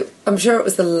 12. I'm sure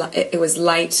it was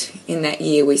late in that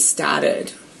year we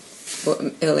started.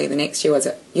 Well, early the next year, was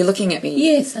it? You're looking at me.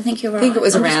 Yes, I think you're right. I think it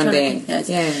was I'm just around trying to then. think.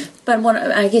 Yeah. But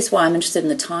I guess why I'm interested in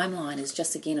the timeline is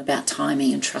just again about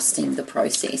timing and trusting the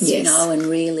process, Yes. and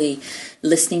really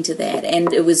listening to that.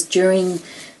 And it was during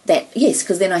that,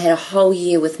 because then I had a whole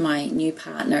year with my new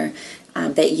partner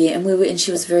that year, and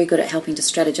she was very good at helping to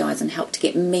strategize and help to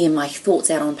get me and my thoughts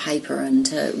out on paper and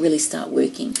to really start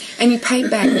working. And you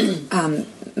paid back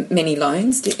many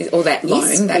loans, or that loan,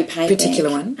 Yes, we that paid particular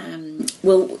back. one?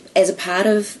 Well, as a part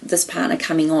of this partner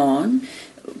coming on,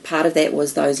 part of that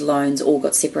was those loans all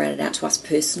got separated out to us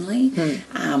personally,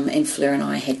 and Fleur and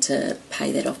I had to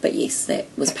pay that off. But yes, that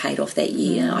was paid off that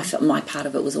year. I felt my part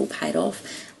of it was all paid off.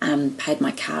 Paid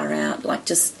my car out.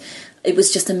 It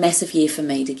was just a massive year for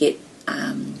me to get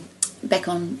back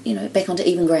onto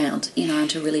even ground, and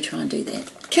to really try and do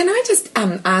that. Can I just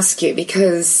ask you,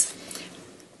 because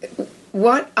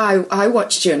what I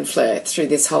watched you and Fleur through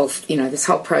this whole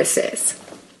process,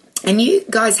 and you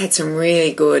guys had some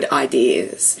really good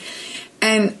ideas,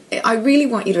 And I really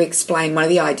want you to explain one of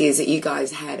the ideas that you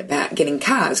guys had about getting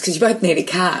cars, because you both needed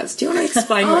cars. Do you want to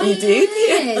explain what you did?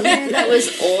 Yeah, that was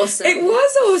awesome. It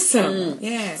was awesome.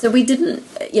 Yeah. So we didn't,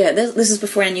 this is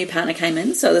before our new partner came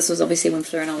in, so this was obviously when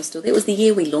Fleur and I were still there. It was the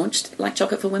year we launched Like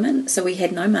Chocolate for Women, so we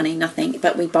had no money, nothing,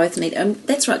 but we both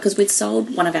that's right, because we'd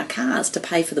sold one of our cars to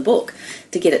pay for the book,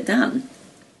 to get it done.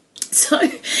 So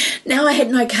now I had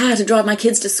no car to drive my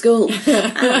kids to school.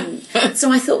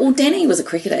 So I thought, well, Danny was a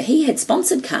cricketer. He had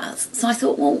sponsored cars. So I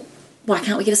thought, well, why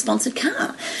can't we get a sponsored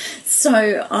car?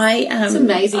 So I... it's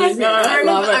amazing, isn't it? I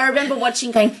it. remember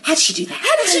watching going, how did she do that?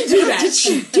 How did she do that? How did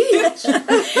she do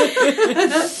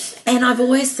that? And I've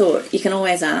always thought, you can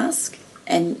always ask.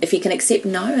 And if you can accept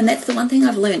no, and that's the one thing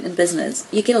I've learned in business,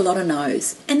 you get a lot of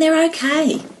no's. And they're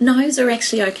okay. No's are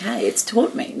actually okay. It's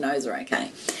taught me no's are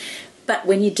okay. But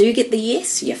when you do get the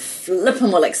yes, you flip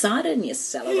and all excited and you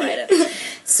celebrate it.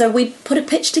 So we put a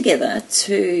pitch together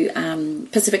to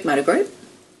Pacific Motor Group.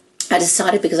 I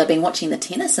decided, because I've been watching the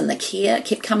tennis and the Kia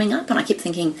kept coming up, and I kept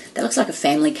thinking, that looks like a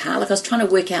family car. Like, I was trying to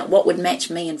work out what would match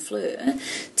me and Fleur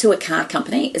to a car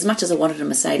company. As much as I wanted a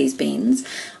Mercedes-Benz,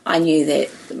 I knew that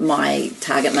my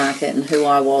target market and who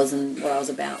I was and what I was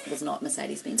about was not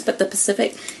Mercedes-Benz. But the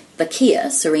Kia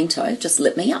Sorento just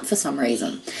lit me up for some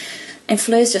reason. And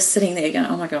Fleur's just sitting there going,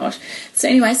 oh my gosh. So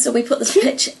anyway, so we put this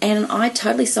pitch, and I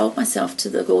totally sold myself to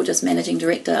the gorgeous managing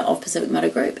director of Pacific Motor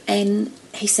Group, and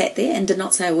he sat there and did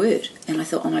not say a word. And I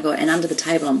thought, oh my God. And under the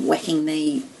table, I'm whacking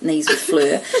knees with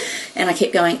Fleur. And I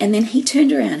kept going. And then he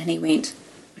turned around and he went,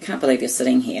 I can't believe you're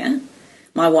sitting here.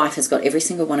 My wife has got every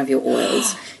single one of your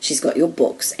oils. She's got your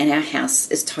books, and our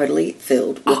house is totally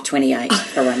filled with 28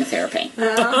 aromatherapy.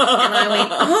 And I went,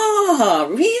 oh,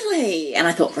 really? And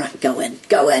I thought, right, go in.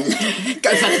 Go for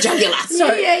the jugular.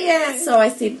 So I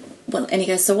said, well, and he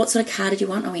goes, so what sort of car did you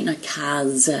want? I went, no,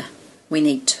 cars. We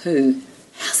need 2.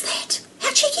 How's that?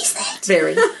 How cheeky is that?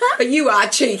 Very. But you are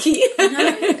cheeky.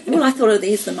 Well, I thought,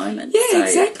 there's the moment. Yeah, so,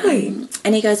 exactly.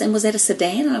 And he goes, and was that a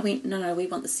sedan? And I went, no, we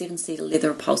want the 7-seater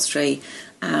leather upholstery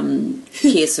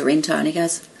Kia Sorento. And he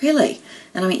goes, really?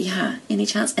 And I went, yeah, any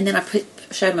chance? And then I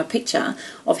showed him a picture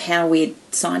of how we had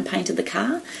sign painted the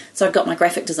car. So I got my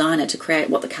graphic designer to create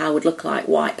what the car would look like,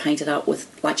 white painted up with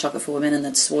Like Chocolate for Women and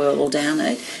the swirl all down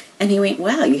it. And he went,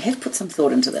 wow, you have put some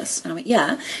thought into this. And I went,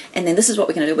 yeah. And then this is what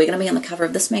we're going to do. We're going to be on the cover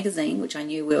of this magazine, which I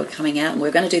knew we were coming out, and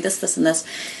we're going to do this, this, and this.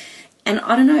 And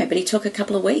I don't know, but he took a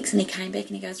couple of weeks, and he came back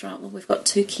and he goes, right, well, we've got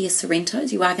 2 Kia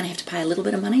Sorentos. You are going to have to pay a little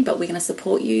bit of money, but we're going to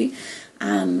support you.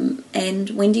 And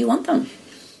when do you want them?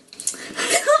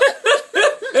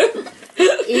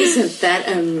 Isn't that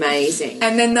amazing?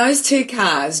 And then those 2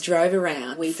 cars drove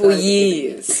around for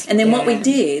years. And then what we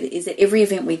did is at every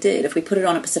event we did, if we put it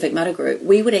on at Pacific Motor Group,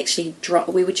 we would actually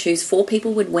we would choose 4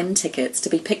 people would win tickets to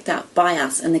be picked up by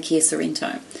us in the Kia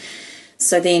Sorento.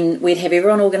 So then we'd have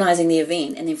everyone organising the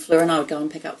event, and then Fleur and I would go and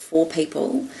pick up 4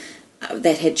 people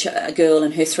that had a girl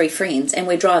and her 3 friends, and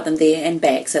we'd drive them there and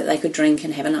back so that they could drink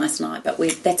and have a nice night. But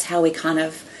that's how we kind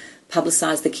of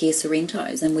publicised the Kia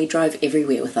Sorentos, and we drove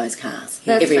everywhere with those cars.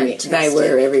 That's everywhere. fantastic. They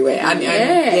were everywhere.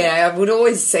 I would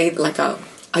always see,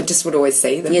 I just would always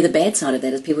see them. Yeah, the bad side of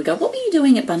that is people would go, what were you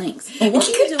doing at Bunnings? Or what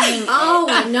were you doing? Oh,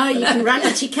 I know, you can run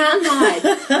it, you can't hide.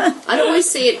 I'd always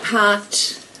see it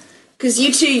parked,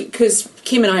 because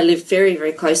Kim and I live very,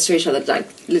 very close to each other, like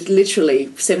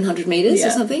literally 700 metres or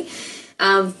something.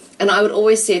 And I would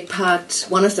always see it parked,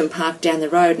 one of them parked down the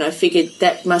road, and I figured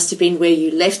that must have been where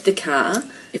you left the car.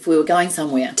 If we were going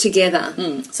somewhere. Together.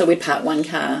 So we'd park one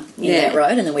car in that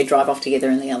road, and then we'd drive off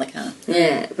together in the other car.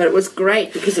 Yeah, but it was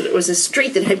great because it was a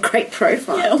street that had great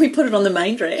profile. Yeah, we put it on the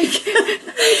main drag.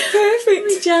 Perfect.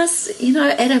 We just,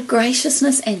 out of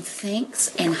graciousness and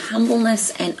thanks and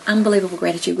humbleness and unbelievable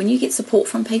gratitude, when you get support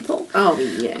from people,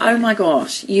 oh my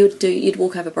gosh, you'd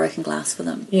walk over broken glass for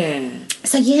them. Yeah.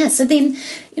 So then,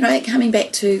 coming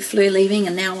back to Fleur leaving,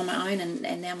 and now on my own,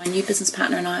 and now my new business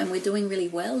partner and I, and we're doing really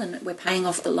well, and we're paying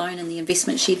off the loan and the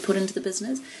investment she'd put into the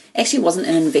business. Actually, it wasn't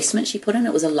an investment she put in,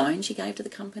 it was a loan she gave to the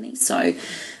company. So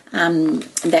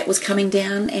that was coming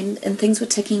down, and things were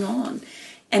ticking on.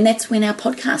 And that's when our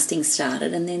podcasting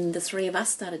started, and then the 3 of us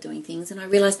started doing things, and I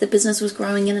realised the business was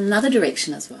growing in another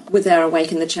direction as well. With our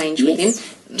Awaken the Change Within.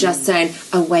 Just saying,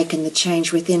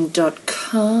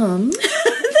 awakenthechangewithin.com.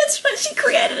 That's right, she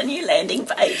created a new landing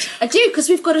page. I do, because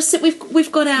we've got our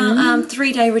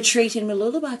 3-day retreat in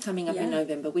Mooloolaba coming up in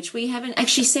November, which we haven't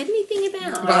actually said anything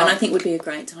about. Right, and I think would be a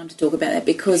great time to talk about that,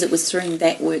 because it was through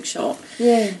that workshop.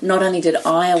 Yeah. Not only did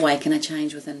I awaken a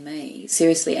change within me,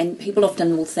 seriously, and people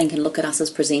often will think and look at us as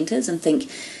presenters and think,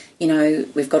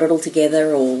 we've got it all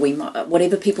together, or we might,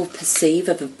 whatever people perceive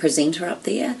of a presenter up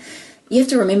there. you have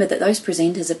to remember that those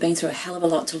presenters have been through a hell of a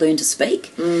lot to learn to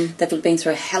speak. They've been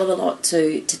through a hell of a lot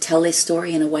to tell their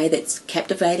story in a way that's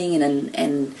captivating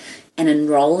and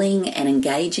enrolling and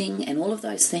engaging and all of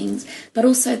those things. But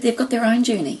also they've got their own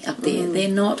journey up there. They're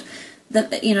not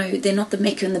they're not the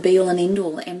mecca and the be all and end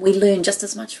all, and we learn just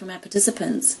as much from our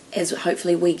participants as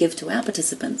hopefully we give to our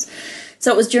participants.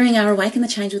 So it was during our Awaken the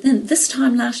Change Within, this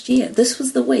time last year. This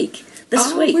was the week.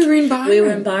 This week. We were in Byron. We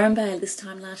were in Byron Bay this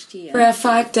time last year. For our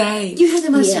 5 days. You had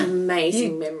the most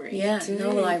amazing memory. Yeah,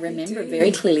 no, well, I remember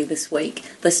very clearly this week,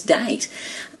 this date.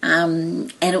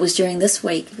 And it was during this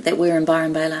week that we were in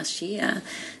Byron Bay last year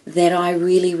that I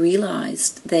really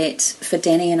realised that for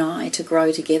Danny and I to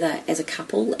grow together as a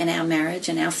couple and our marriage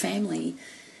and our family,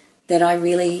 that I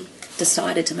really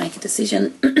decided to make a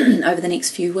decision over the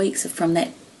next few weeks from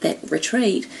that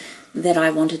retreat that I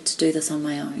wanted to do this on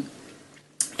my own.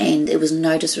 And it was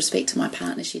no disrespect to my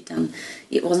partner.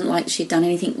 It wasn't like she'd done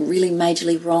anything really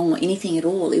majorly wrong or anything at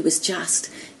all. It was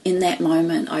just in that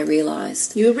moment I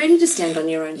realised you were ready to stand on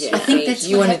your own 2 feet. I think that's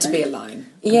you what wanted happened. to be alone.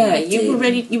 Yeah, you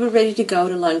were ready to go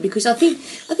it alone, because I think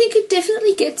it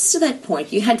definitely gets to that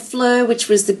point. You had Fleur, which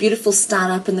was the beautiful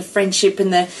start-up and the friendship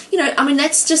and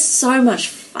that's just so much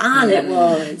fun. It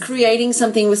was. Creating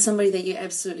something with somebody that you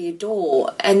absolutely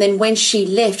adore. And then when she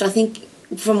left, I think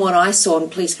from what I saw, and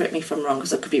please correct me if I'm wrong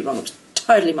because I could be wrong, it was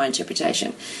totally my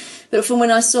interpretation, but from when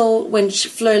I saw when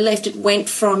Fleur left, it went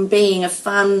from being a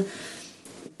fun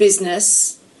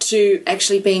business to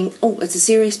actually being, it's a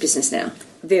serious business now.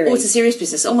 Very. It's a serious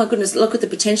business. Oh my goodness, look at the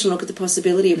potential, look at the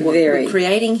possibility of what we're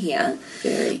creating here.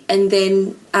 Very. And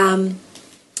then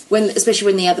especially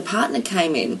when the other partner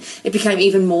came in, it became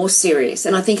even more serious.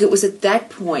 And I think it was at that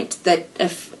point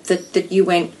that you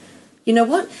went, you know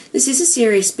what, this is a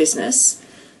serious business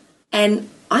and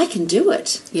I can do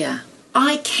it. Yeah.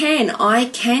 I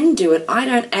can do it. I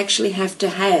don't actually have to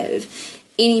have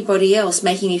anybody else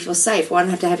making me feel safe, or I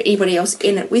don't have to have anybody else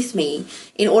in it with me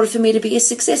in order for me to be a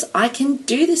success. I can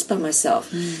do this by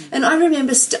myself. And I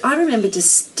remember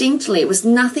distinctly, it was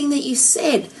nothing that you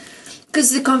said,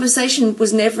 because the conversation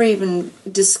was never even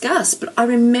discussed, but I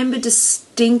remember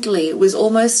distinctly, it was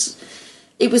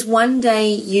one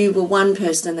day you were one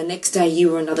person and the next day you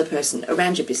were another person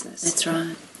around your business. That's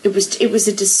right. It was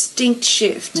a distinct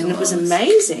shift, and it was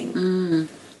amazing.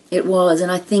 It was,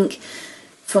 and I think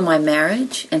for my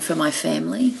marriage and for my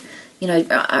family,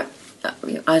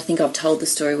 I think I've told the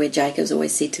story where Jacob's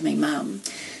always said to me, Mum,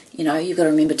 you've got to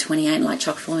remember 28 ain't like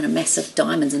chock full and a massive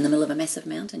diamonds in the middle of a massive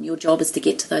mountain. Your job is to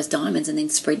get to those diamonds and then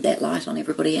spread that light on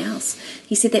everybody else.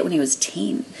 He said that when he was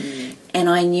 10. And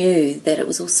I knew that what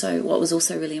was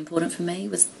also really important for me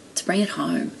was to bring it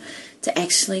home, to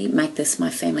actually make this my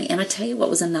family. And I tell you what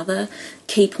was another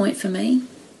key point for me.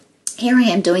 Here I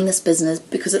am doing this business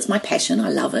because it's my passion, I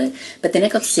love it, but then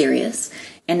it got serious,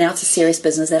 and now it's a serious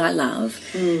business that I love.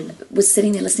 Was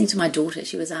sitting there listening to my daughter.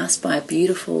 She was asked by a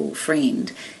beautiful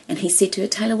friend, and he said to her,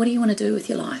 Taylor, what do you want to do with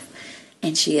your life?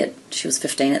 And she was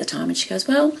 15 at the time, and she goes,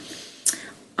 well,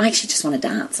 I actually just want to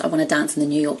dance. I want to dance in the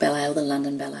New York Ballet or the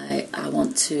London Ballet. I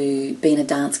want to be in a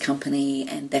dance company,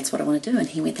 and that's what I want to do. And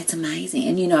he went, that's amazing.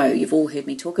 And you've all heard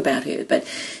me talk about her, but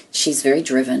she's very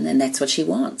driven, and that's what she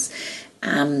wants.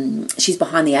 She's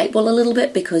behind the 8 ball a little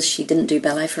bit because she didn't do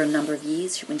ballet for a number of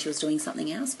years when she was doing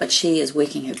something else, but she is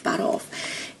working her butt off.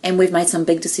 And we've made some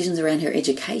big decisions around her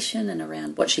education and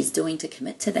around what she's doing to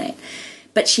commit to that.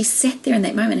 But she sat there in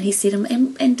that moment, and he said,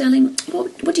 and darling,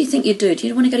 what do you think you'd do? Do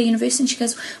you want to go to university? And she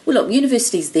goes, well, look,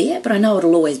 university's there, but I know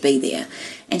it'll always be there.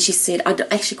 And she said, I'd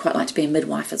actually quite like to be a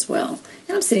midwife as well.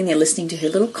 And I'm sitting there listening to her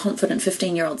little confident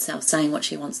 15-year-old self saying what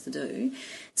she wants to do.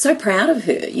 So proud of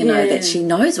her, that she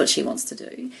knows what she wants to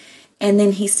do. And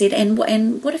then he said, and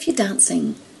what if you're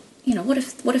dancing? What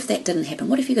if that didn't happen?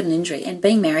 What if you got an injury? And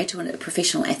being married to a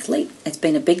professional athlete, it's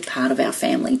been a big part of our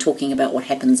family, talking about what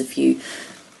happens if you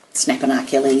snap an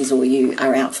Achilles or you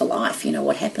are out for life,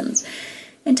 what happens.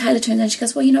 And Taylor turns around and she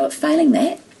goes, well, failing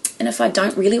that, and if I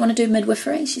don't really want to do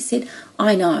midwifery, she said,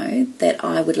 I know that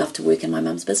I would love to work in my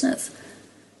mum's business.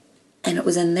 And it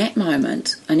was in that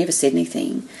moment, I never said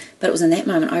anything, but it was in that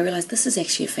moment I realised this is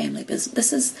actually a family business.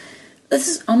 This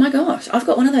is, oh my gosh, I've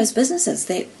got one of those businesses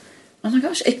that, oh my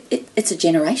gosh, it's a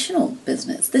generational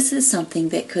business. This is something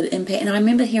that could impact. And I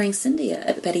remember hearing Cindy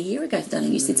about a year ago,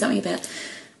 darling, you said something about,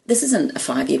 this isn't a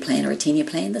 5-year plan or a 10-year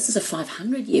plan, this is a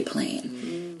 500-year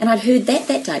plan. And I'd heard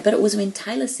that day, but it was when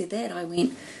Taylor said that, I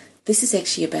went, this is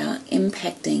actually about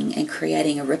impacting and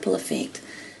creating a ripple effect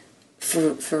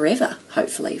for forever,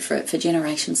 hopefully, for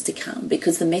generations to come,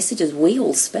 because the messages we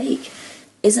all speak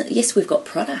isn't, yes, we've got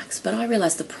products, but I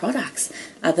realise the products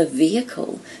are the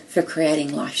vehicle for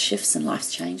creating life shifts and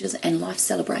life changes and life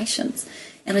celebrations.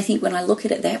 And I think when I look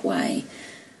at it that way,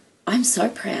 I'm so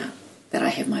proud that I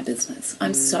have my business.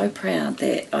 I'm so proud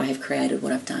that I have created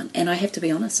what I've done. And I have to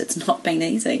be honest, it's not been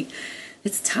easy.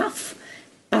 It's tough.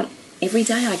 But every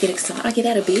day I get excited. I get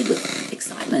out of bed with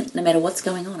excitement. No matter what's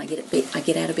going on, I get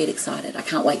out of bed excited. I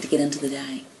can't wait to get into the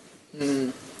day.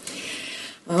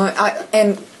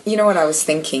 And you know what I was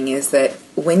thinking is that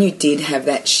when you did have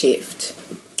that shift,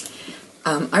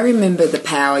 I remember the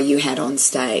power you had on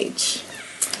stage.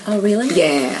 Oh, really?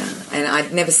 Yeah, and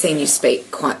I'd never seen you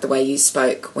speak quite the way you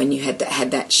spoke when you had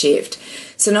that shift.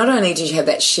 So not only did you have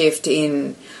that shift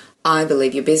in, I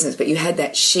believe, your business, but you had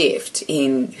that shift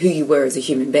in who you were as a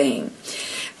human being.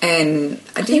 And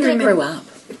I think I grew up.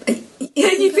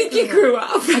 Yeah, you think you grew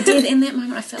up? I did. In that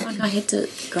moment, I felt like I had to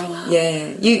grow up. Yeah,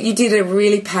 you did a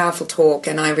really powerful talk,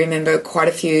 and I remember quite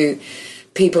a few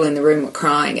people in the room were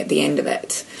crying at the end of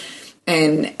it.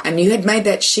 And you had made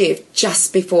that shift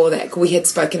just before that. We had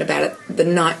spoken about it the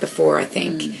night before, I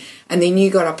think. And then you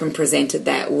got up and presented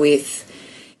that with...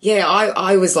 Yeah,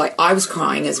 I was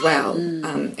crying as well.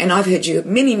 And I've heard you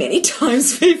many, many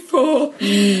times before.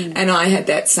 And I had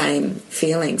that same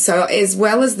feeling. So as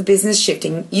well as the business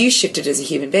shifting, you shifted as a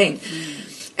human being.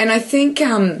 And I think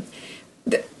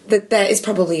that is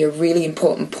probably a really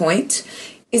important point,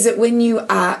 is that when you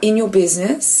are in your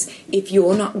business, if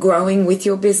you're not growing with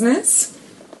your business,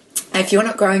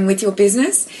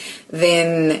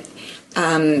 then...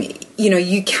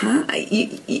 you can't,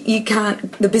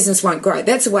 the business won't grow.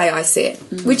 That's the way I see it.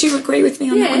 Would you agree with me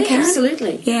on that one, Karen?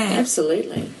 Absolutely. Yeah.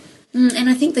 Absolutely. And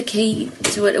I think the key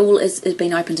to it all is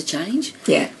being open to change.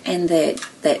 Yeah. And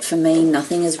that for me,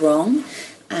 nothing is wrong.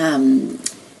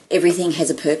 Everything has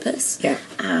a purpose. Yeah.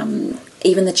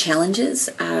 Even the challenges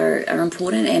are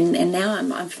important. And now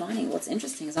I'm finding what's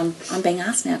interesting is I'm being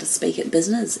asked now to speak at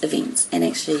business events and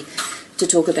actually to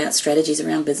talk about strategies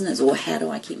around business, or how do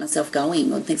I keep myself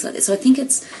going, or things like that. So I think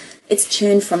it's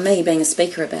turned from me being a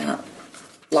speaker about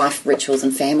life rituals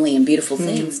and family and beautiful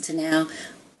things to now,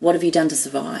 what have you done to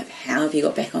survive? How have you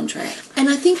got back on track? And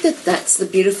I think that's the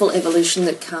beautiful evolution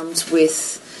that comes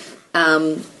with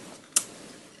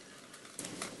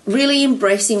really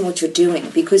embracing what you're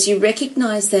doing, because you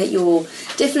recognise that you're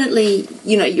definitely,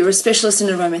 you're a specialist in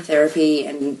aromatherapy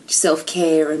and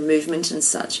self-care and movement and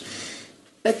such.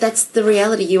 But that's the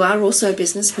reality. You are also a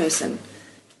business person,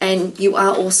 and you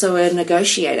are also a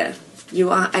negotiator.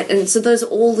 And so those are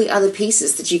all the other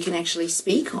pieces that you can actually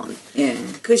speak on. Yeah.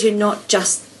 Because you're not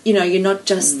just,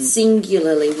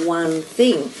 singularly one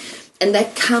thing. And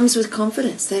that comes with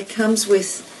confidence. That comes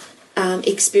with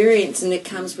experience, and it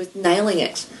comes with nailing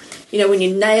it. When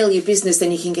you nail your business,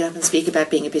 then you can get up and speak about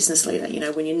being a business leader.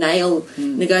 When you nail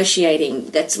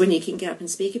negotiating, that's when you can get up and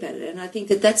speak about it. And I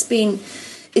think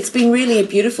it's been really a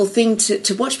beautiful thing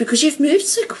to watch, because you've moved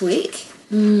so quick.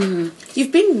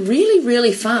 You've been really,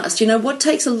 really fast. What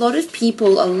takes a lot of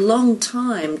people a long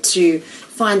time to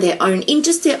find their own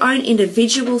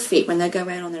individual fit when they go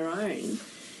out on their own.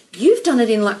 You've done it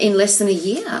in less than a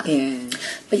year. Yeah.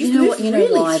 But you know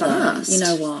why, though? You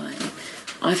know why?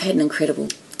 I've had an incredible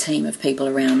team of people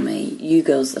around me. You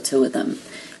girls are two of them.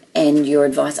 And your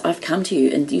advice, I've come to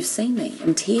you and you've seen me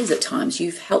in tears at times.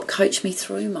 You've helped coach me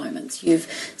through moments. You've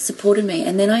supported me.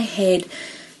 And then I had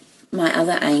my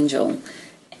other angel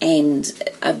and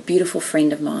a beautiful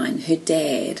friend of mine, her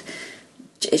dad.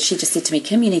 She just said to me,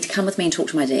 Kim, you need to come with me and talk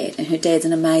to my dad. And her dad's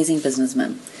an amazing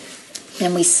businessman.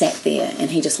 And we sat there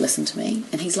and he just listened to me.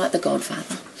 And he's like the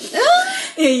godfather.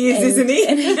 He is, isn't he?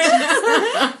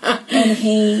 And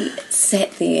he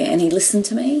sat there and he listened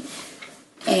to me.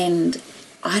 And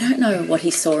I don't know what he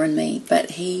saw in me,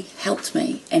 but he helped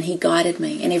me and he guided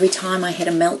me. And every time I had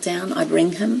a meltdown, I'd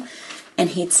ring him and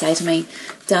he'd say to me,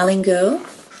 darling girl,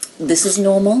 this is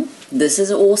normal. This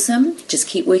is awesome. Just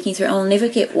keep working through it. I'll never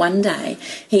get one day.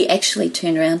 He actually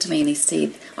turned around to me and he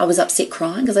said, I was upset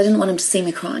crying because I didn't want him to see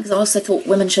me crying, because I also thought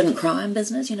women shouldn't cry in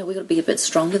business. We've got to be a bit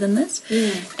stronger than this.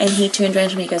 Yeah. And he turned around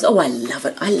to me and he goes, oh, I love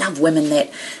it. I love women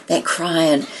that cry.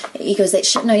 And he goes,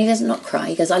 no, he does not cry.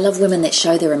 He goes, I love women that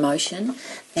show their emotion,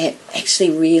 that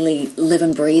actually really live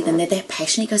and breathe, and they're that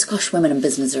passionate. He goes, gosh, women in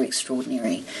business are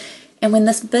extraordinary. And when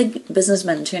this big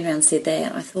businessman turned around and said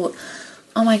that, I thought,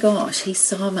 oh my gosh, he's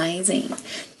so amazing.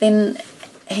 Then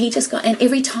he just got, and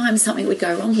every time something would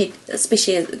go wrong,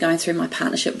 especially going through my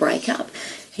partnership breakup,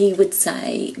 he would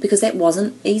say, because that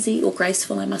wasn't easy or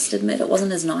graceful, I must admit, it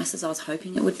wasn't as nice as I was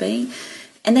hoping it would be,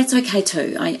 And that's okay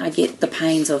too. I get the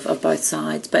pains of both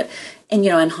sides. And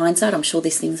in hindsight, I'm sure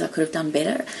there's things I could have done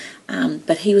better.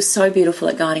 But he was so beautiful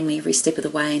at guiding me every step of the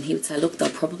way. And he would say, look, they'll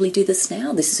probably do this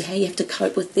now. This is how you have to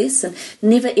cope with this. And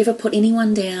never, ever put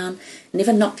anyone down.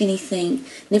 Never knocked anything.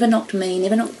 Never knocked me.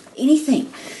 Never knocked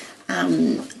anything.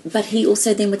 But he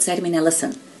also then would say to me, now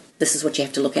listen, this is what you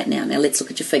have to look at now. Now let's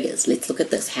look at your figures. Let's look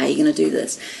at this. How are you going to do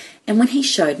this? And when he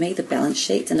showed me the balance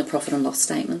sheets and the profit and loss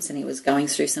statements, and he was going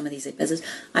through some of these businesses,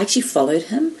 I actually followed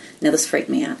him. Now, this freaked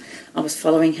me out. I was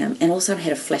following him, and also I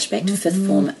had a flashback to fifth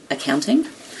form accounting.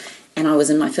 And I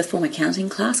was in my fifth form accounting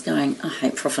class going, I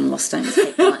hate profit and loss statements, I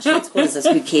hate balance sheets. What is this?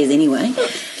 Who cares anyway?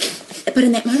 But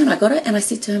in that moment, I got it, and I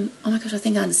said to him, oh my gosh, I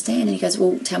think I understand. And he goes,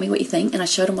 well, tell me what you think. And I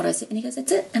showed him what I said, and he goes,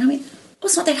 that's it. And I went, oh,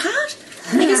 it's not that hard.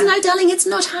 And he goes, no, darling, it's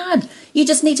not hard. You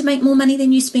just need to make more money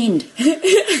than you spend.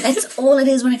 That's all it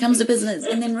is when it comes to business.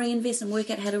 And then reinvest and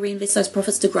work out how to reinvest those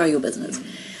profits to grow your business.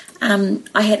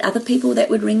 I had other people that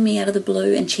would ring me out of the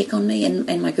blue and check on me,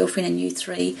 and my girlfriend in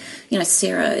U3,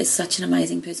 Sarah is such an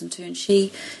amazing person too,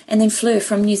 and then Fleur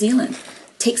from New Zealand,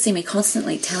 texting me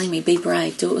constantly, telling me, be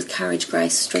brave, do it with courage,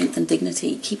 grace, strength and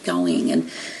dignity, keep going. And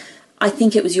I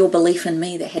think it was your belief in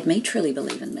me that had me truly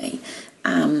believe in me.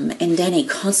 And Danny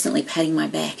constantly patting my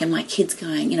back, and my kids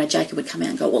going, Jacob would come out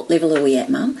and go, what level are we at,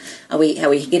 Mum? Are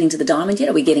we getting to the diamond yet?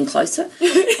 Are we getting closer?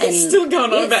 And still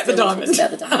going on about the diamond.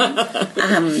 About the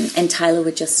diamond. And Taylor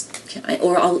would just,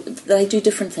 they do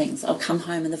different things. I'll come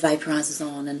home and the vaporizer's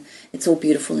on and it's all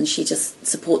beautiful, and she just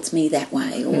supports me that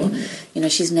way. Or,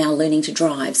 she's now learning to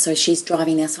drive, so she's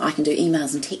driving now so I can do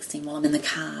emails and texting while I'm in the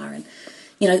car. And,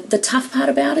 the tough part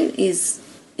about it is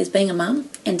being a mum,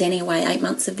 and Danny away 8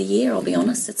 months of the year. I'll be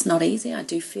honest, it's not easy. I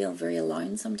do feel very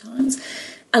alone sometimes.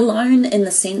 Alone in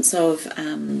the sense of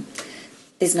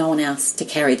there's no one else to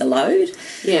carry the load,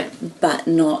 but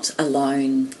not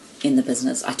alone in the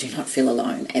business. I do not feel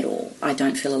alone at all. I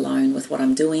don't feel alone with what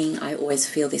I'm doing. I always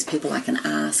feel there's people I can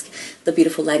ask. The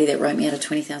beautiful lady that wrote me out a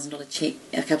 $20,000 check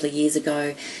a couple of years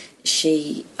ago,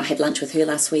 I had lunch with her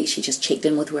last week. She just checked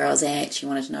in with where I was at. She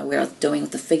wanted to know where I was doing with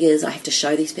the figures. I have to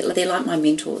show these people. They're like my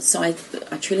mentors. So I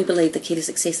truly believe the key to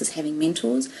success is having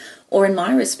mentors, or in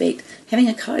my respect, having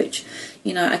a coach.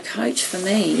 A coach for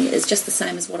me is just the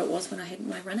same as what it was when I had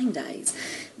my running days.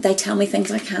 They tell me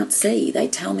things I can't see. They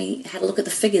tell me how to look at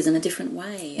the figures in a different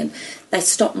way, and they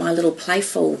stop my little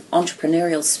playful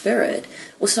entrepreneurial spirit.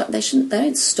 Also, they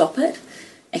don't stop it.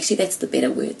 Actually, that's the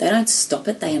better word. They don't stop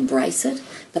it, they embrace it,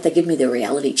 but they give me the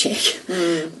reality check,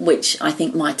 which I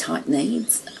think my type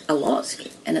needs a lot.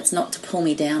 And it's not to pull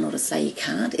me down or to say you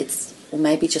can't, or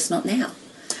maybe just not now.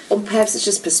 Or perhaps it's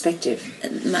just perspective.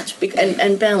 Much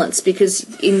and balance, because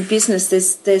in business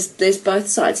there's both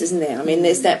sides, isn't there? I mean,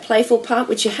 there's that playful part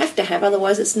which you have to have,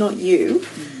 otherwise it's not you.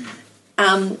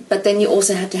 But then you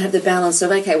also have to have the balance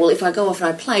of, okay, well, if I go off and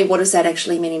I play, what does that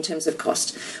actually mean in terms of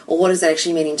cost? Or what does that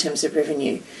actually mean in terms of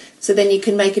revenue? So then you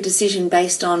can make a decision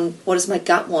based on what does my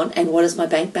gut want and what does my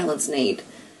bank balance need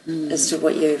as to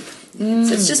what you...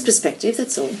 So it's just perspective,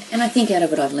 that's all. And I think out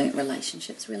of it I've learnt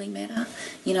relationships really matter.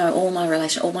 All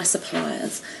my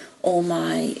suppliers, all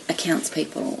my accounts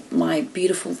people, my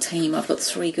beautiful team. I've got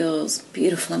 3 girls,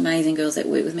 beautiful, amazing girls that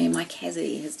work with me. My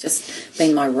Cassie has just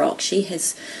been my rock. She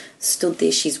has stood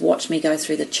there. She's watched me go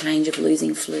through the change of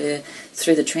losing Fleur,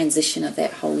 through the transition of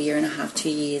that whole year and a half, 2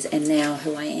 years, and now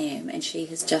who I am. And she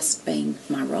has just been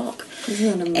my rock.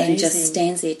 Isn't that amazing? And just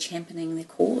stands there championing the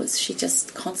cause. She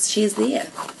is there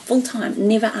full time,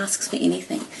 never asks for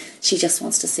anything. She just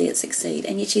wants to see it succeed.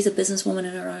 And yet she's a businesswoman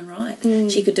in her own right.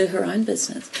 She could do her own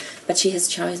business, but she has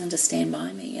chosen to stand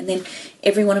by me. And then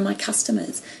every one of my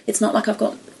customers, it's not like I've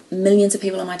got millions of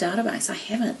people on my database. I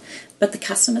haven't. But the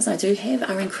customers I do have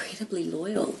are incredibly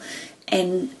loyal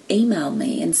and email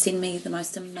me and send me the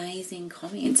most amazing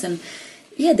comments. And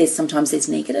yeah, sometimes there's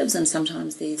negatives, and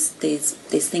sometimes there's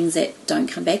things that don't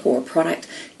come back, or a product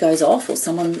goes off, or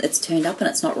it's turned up and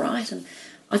it's not right. And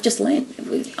I've just learned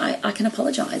I can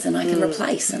apologise, and I can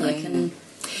replace, and I can...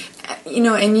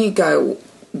 and you go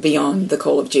beyond the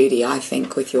call of duty, I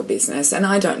think, with your business. And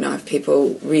I don't know if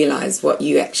people realise what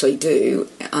you actually do.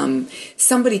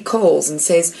 Somebody calls and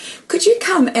says, could you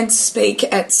come and speak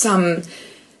at some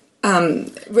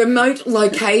remote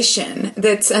location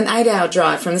that's an 8-hour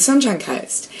drive from the Sunshine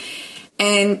Coast?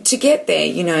 And to get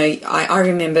there, I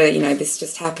remember, this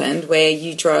just happened, where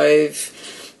you drove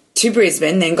to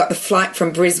Brisbane, then got the flight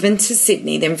from Brisbane to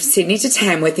Sydney, then from Sydney to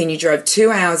Tamworth, and you drove 2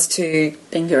 hours to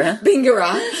Bingara,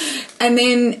 and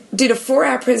then did a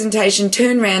 4-hour presentation,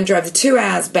 turned around, drove the 2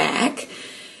 hours back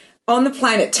on the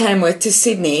plane at Tamworth to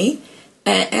Sydney,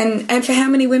 and for how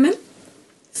many women?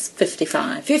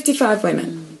 55. 55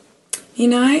 women. You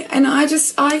know, and I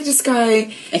just go.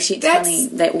 Actually, it's funny,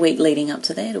 that week leading up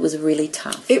to that, it was really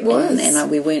tough. It was. And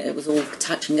we weren't, it was all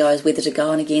touch and goes, whether to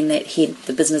go. And again,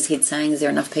 the business head saying, is there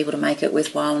enough people to make it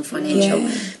worthwhile and financial?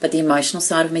 Yeah. But the emotional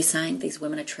side of me saying, these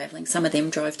women are travelling. Some of them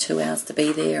drove 2 hours to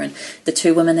be there. And the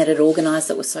 2 women that had organised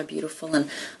it were so beautiful. And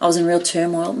I was in real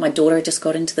turmoil. My daughter had just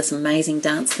got into this amazing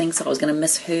dance thing, so I was going to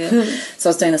miss her. So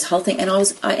I was doing this whole thing. And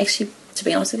I actually, to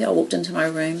be honest with you, I walked into my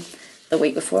room the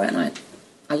week before and I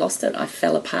lost it. I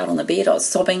fell apart on the bed. I was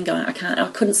sobbing, going, I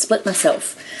couldn't split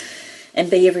myself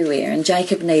and be everywhere. And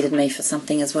Jacob needed me for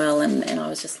something as well. And I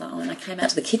was just like, oh, and I came out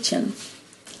to the kitchen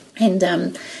and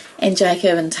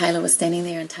Jacob and Taylor were standing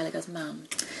there and Taylor goes, Mum,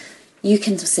 you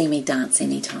can see me dance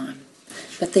anytime,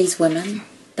 but these women,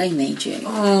 they need you.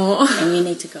 Oh. And you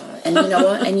need to go. And you know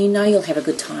what? And you know you'll have a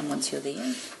good time once you're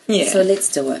there. Yeah. So let's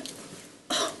do it.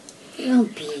 Oh,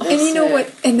 bless And you know her.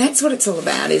 what? And that's what it's all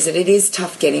about, is it? It is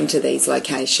tough getting to these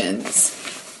locations.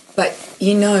 But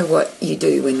you know what you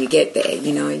do when you get there.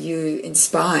 You know, you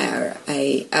inspire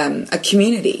a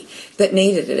community that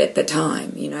needed it at the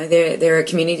time. You know, they're a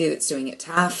community that's doing it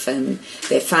tough, and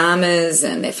they're farmers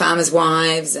and they're farmers'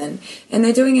 wives, and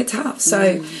they're doing it tough.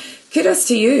 So kudos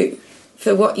to you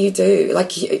for what you do.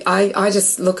 Like, I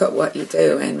just look at what you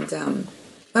do, and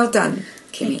well done,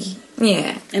 Kimmy.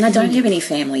 Yeah. And I don't have any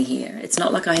family here. It's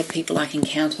not like I have people I can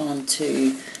count on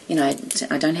to, you know,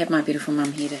 I don't have my beautiful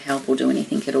mum here to help or do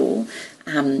anything at all.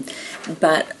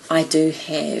 But I do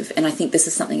have, and I think this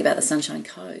is something about the Sunshine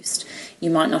Coast, you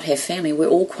might not have family. We're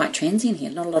all quite transient here.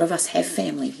 Not a lot of us have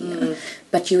family here.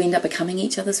 But you end up becoming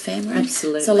each other's family.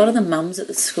 Absolutely. So a lot of the mums at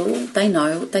the school, they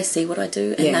know, they see what I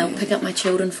do, and they'll pick up my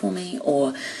children for me,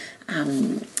 or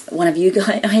one of you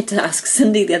guys, I had to ask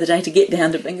Cindy the other day to get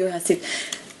down to Bingo. I said,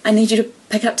 I need you to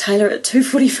pick up Taylor at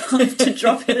 2:45 to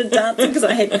drop her to dancing,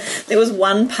 because there was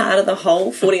one part of the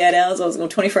whole 48 hours, or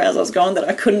 24 hours I was gone, that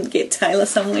I couldn't get Taylor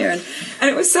somewhere. And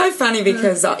it was so funny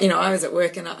because, you know, I was at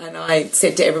work and I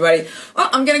said to everybody, oh,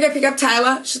 I'm going to go pick up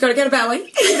Taylor. She's got to go to ballet.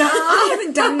 You know, I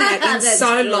haven't done that in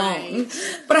so long.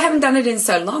 But I haven't done it in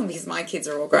so long because my kids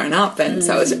are all grown up, and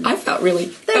so I felt really,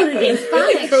 That would have been fun,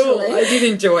 really cool. actually. I did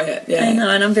enjoy it. Yeah. I know,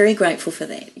 and I'm very grateful for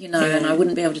that, you know, and I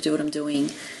wouldn't be able to do what I'm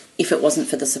doing if it wasn't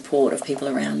for the support of people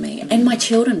around me, and my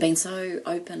children being so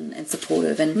open and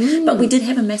supportive. And but we did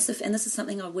have a massive, and this is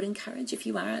something I would encourage, if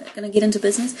you are going to get into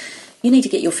business, you need to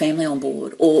get your family on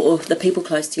board, or the people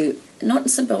close to you, not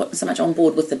so much on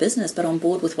board with the business, but on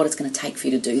board with what it's going to take for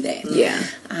you to do that. Yeah.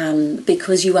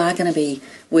 Because you are going to be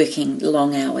working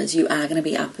long hours, you are going to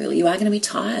be up early, you are going to be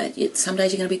tired. Some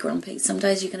days you're going to be grumpy, some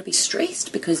days you're going to be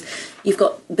stressed because you've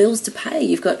got bills to pay,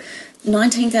 you've got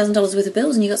 $19,000 worth of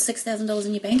bills and you've got $6,000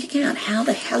 in your bank account. How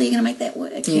the hell are you going to make that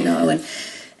work? You know,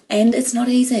 and it's not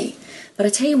easy. But I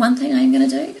tell you one thing I am going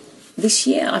to do. This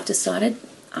year I've decided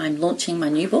I'm launching my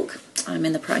new book. I'm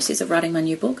in the process of writing my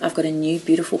new book. I've got a new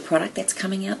beautiful product that's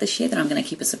coming out this year that I'm going to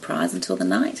keep a surprise until the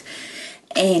night.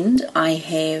 And I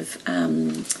have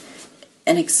an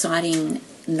exciting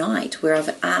night where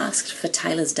I've asked for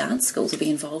Taylor's Dance School to be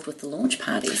involved with the launch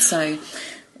party. So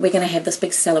we're going to have this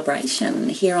big celebration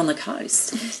here on the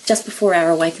coast just before our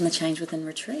Awaken the Change Within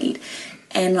retreat.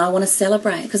 And I want to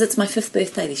celebrate because it's my 5th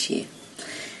birthday this year.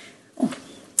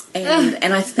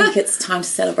 And I think it's time to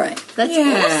celebrate. That's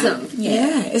awesome.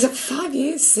 Yeah. Is it 5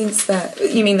 years since that?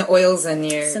 You mean the oils and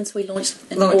your... Since we launched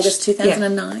in August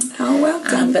 2009. Yeah. Oh, well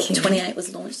done, But Kim. 28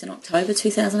 was launched in October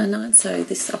 2009. So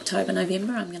this October,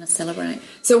 November, I'm going to celebrate.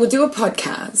 So we'll do a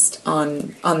podcast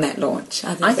on that launch.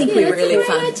 I think we're it'd be really that's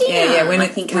a fun. great idea. Yeah, when I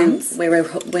it think comes. we're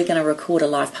going to record a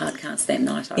live podcast that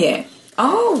night. Yeah.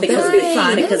 Oh, that Because would be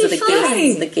fun. Because of the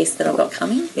fun. guests that I've got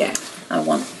coming. Yeah. I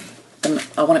want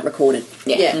it recorded.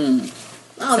 Yeah.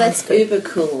 Oh, that's uber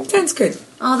cool. Sounds good.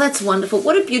 Oh, that's wonderful.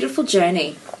 What a beautiful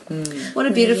journey. What a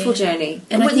beautiful journey.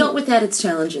 And I think- not without its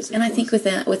challenges. And I think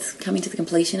with coming to the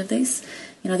completion of this,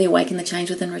 you know, the Awaken the Change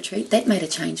Within retreat, that made a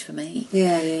change for me.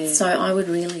 Yeah. So I would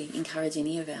really encourage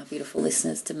any of our beautiful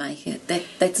listeners to make it.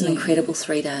 That's an incredible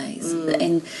 3 days.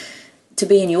 And to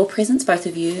be in your presence, both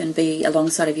of you, and be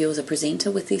alongside of you as a presenter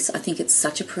with this, I think it's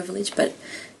such a privilege. But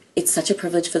it's such a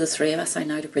privilege for the 3 of us, I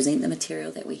know, to present the material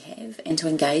that we have and to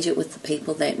engage it with the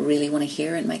people that really want to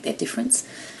hear and make that difference.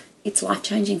 It's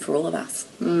life-changing for all of us.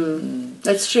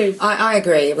 That's true. I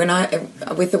agree.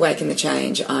 With Awaken the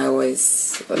Change, I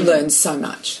always learn so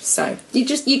much. So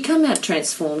You come out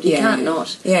transformed. You can't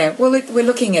not. Yeah. Well, we're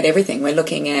looking at everything. We're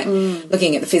looking at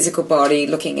the physical body,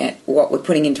 looking at what we're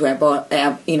putting into our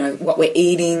body, you know, what we're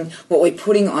eating, what we're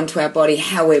putting onto our body,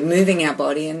 how we're moving our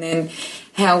body, and then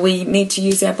how we need to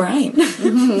use our brain,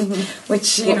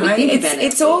 which, you know,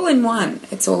 it's all in one.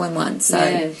 It's all in one.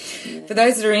 So for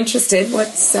those that are interested, where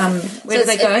do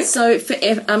they go? So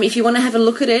if you want to have a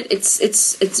look at it,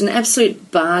 it's an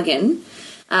absolute bargain.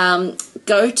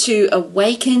 Go to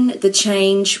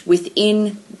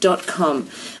awakenthechangewithin.com,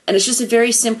 and it's just a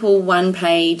very simple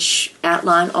one-page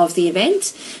outline of the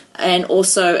event, and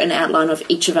also an outline of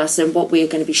each of us and what we're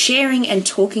going to be sharing and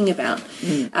talking about.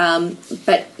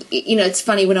 But, you know, it's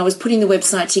funny, when I was putting the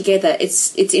website together,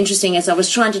 it's interesting, as I was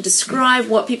trying to describe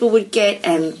what people would get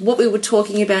and what we were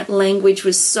talking about, language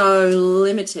was so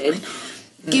limited.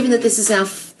 Given that this is our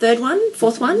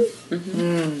fourth one,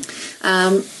 in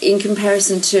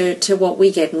comparison to what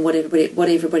we get and what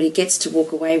everybody gets to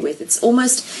walk away with, it's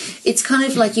kind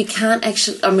of like you can't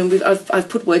actually, I mean, I've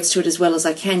put words to it as well as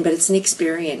I can, but it's an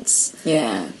experience.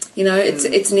 Yeah. You know,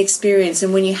 it's an experience,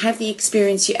 and when you have the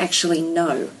experience, you actually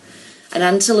know. And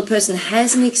until a person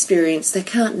has an experience, they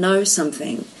can't know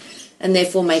something and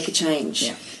therefore make a change.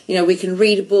 Yeah. You know, we can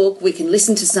read a book, we can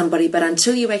listen to somebody, but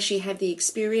until you actually have the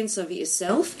experience of it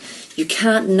yourself, you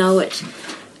can't know it.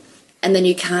 And then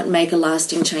you can't make a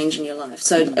lasting change in your life.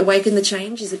 So Awaken the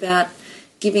Change is about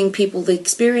giving people the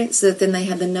experience, so that then they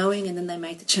have the knowing, and then they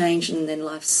make the change, and then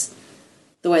life's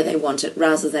the way they want it,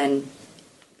 rather than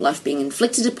life being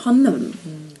inflicted upon them.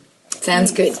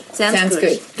 Sounds good. Sounds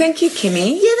good. Thank you,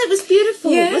 Kimmy. Yeah, that was beautiful.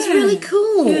 Yeah. It was really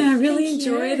cool. Yeah, I really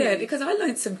enjoyed it, because I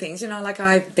learned some things. You know, like,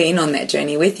 I've been on that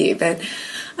journey with you, but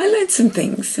I learned some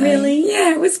things. So, really?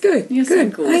 Yeah, it was good. You're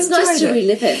good. So cool. It's nice to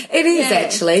relive it. It is,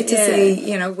 actually, to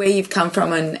see, you know, where you've come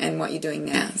from and what you're doing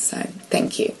now. So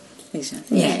thank you.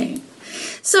 Yeah.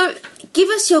 So, give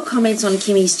us your comments on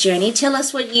Kimmy's journey. Tell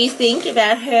us what you think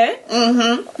about her.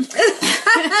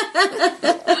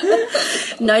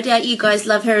 No doubt you guys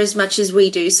love her as much as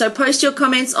we do. So post your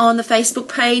comments on the Facebook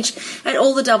page at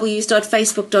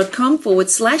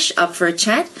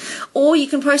allthews.facebook.com/up-for-a-chat, or you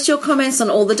can post your comments on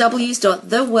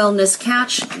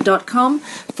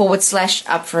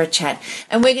allthewellnesscouch.com/up-for-a-chat.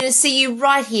 And we're going to see you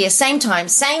right here, same time,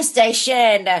 same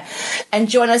station, and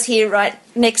join us here right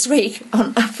next week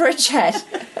on Up for a Chat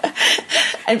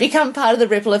and become part of the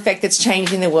ripple effect that's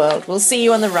changing the world. We'll see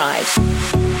you on the ride.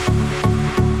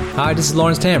 Hi, this is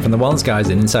Lawrence Tan from the Wellness Guys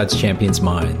and Insights Champions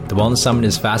Mind. The Wellness Summit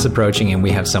is fast approaching, and we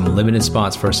have some limited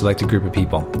spots for a selected group of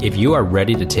people. If you are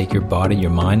ready to take your body,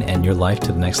 your mind, and your life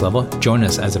to the next level, join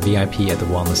us as a VIP at the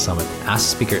Wellness Summit. Ask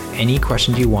the speaker any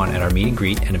questions you want at our meet and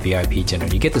greet and a VIP dinner.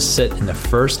 You get to sit in the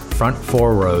front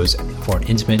 4 rows for an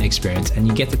intimate experience, and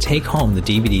you get to take home the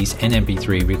DVDs and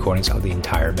MP3 recordings of the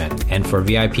entire event. And for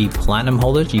VIP Platinum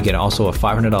holders, you get also a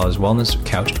 $500 Wellness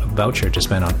Couch voucher to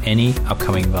spend on any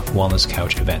upcoming Wellness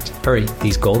Couch event. Hurry,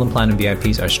 these Gold and Platinum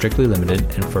VIPs are strictly limited,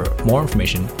 and for more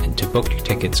information and to book your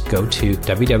tickets, go to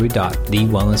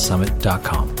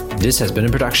www.thewellnesssummit.com. This has been a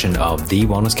production of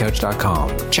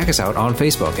TheWellnessCouch.com. Check us out on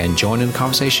Facebook and join in the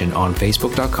conversation on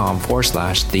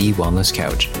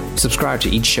Facebook.com/TheWellnessCouch. Subscribe to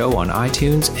each show on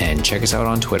iTunes and check us out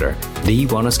on Twitter. The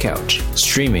Wellness Couch,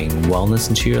 streaming wellness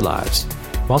into your lives.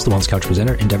 Whilst the Wellness Couch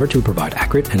presenter endeavor to provide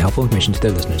accurate and helpful information to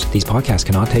their listeners, these podcasts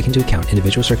cannot take into account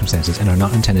individual circumstances and are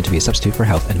not intended to be a substitute for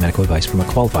health and medical advice from a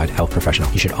qualified health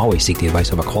professional. You should always seek the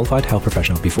advice of a qualified health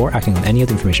professional before acting on any of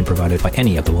the information provided by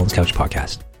any of the Wellness Couch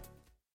podcasts.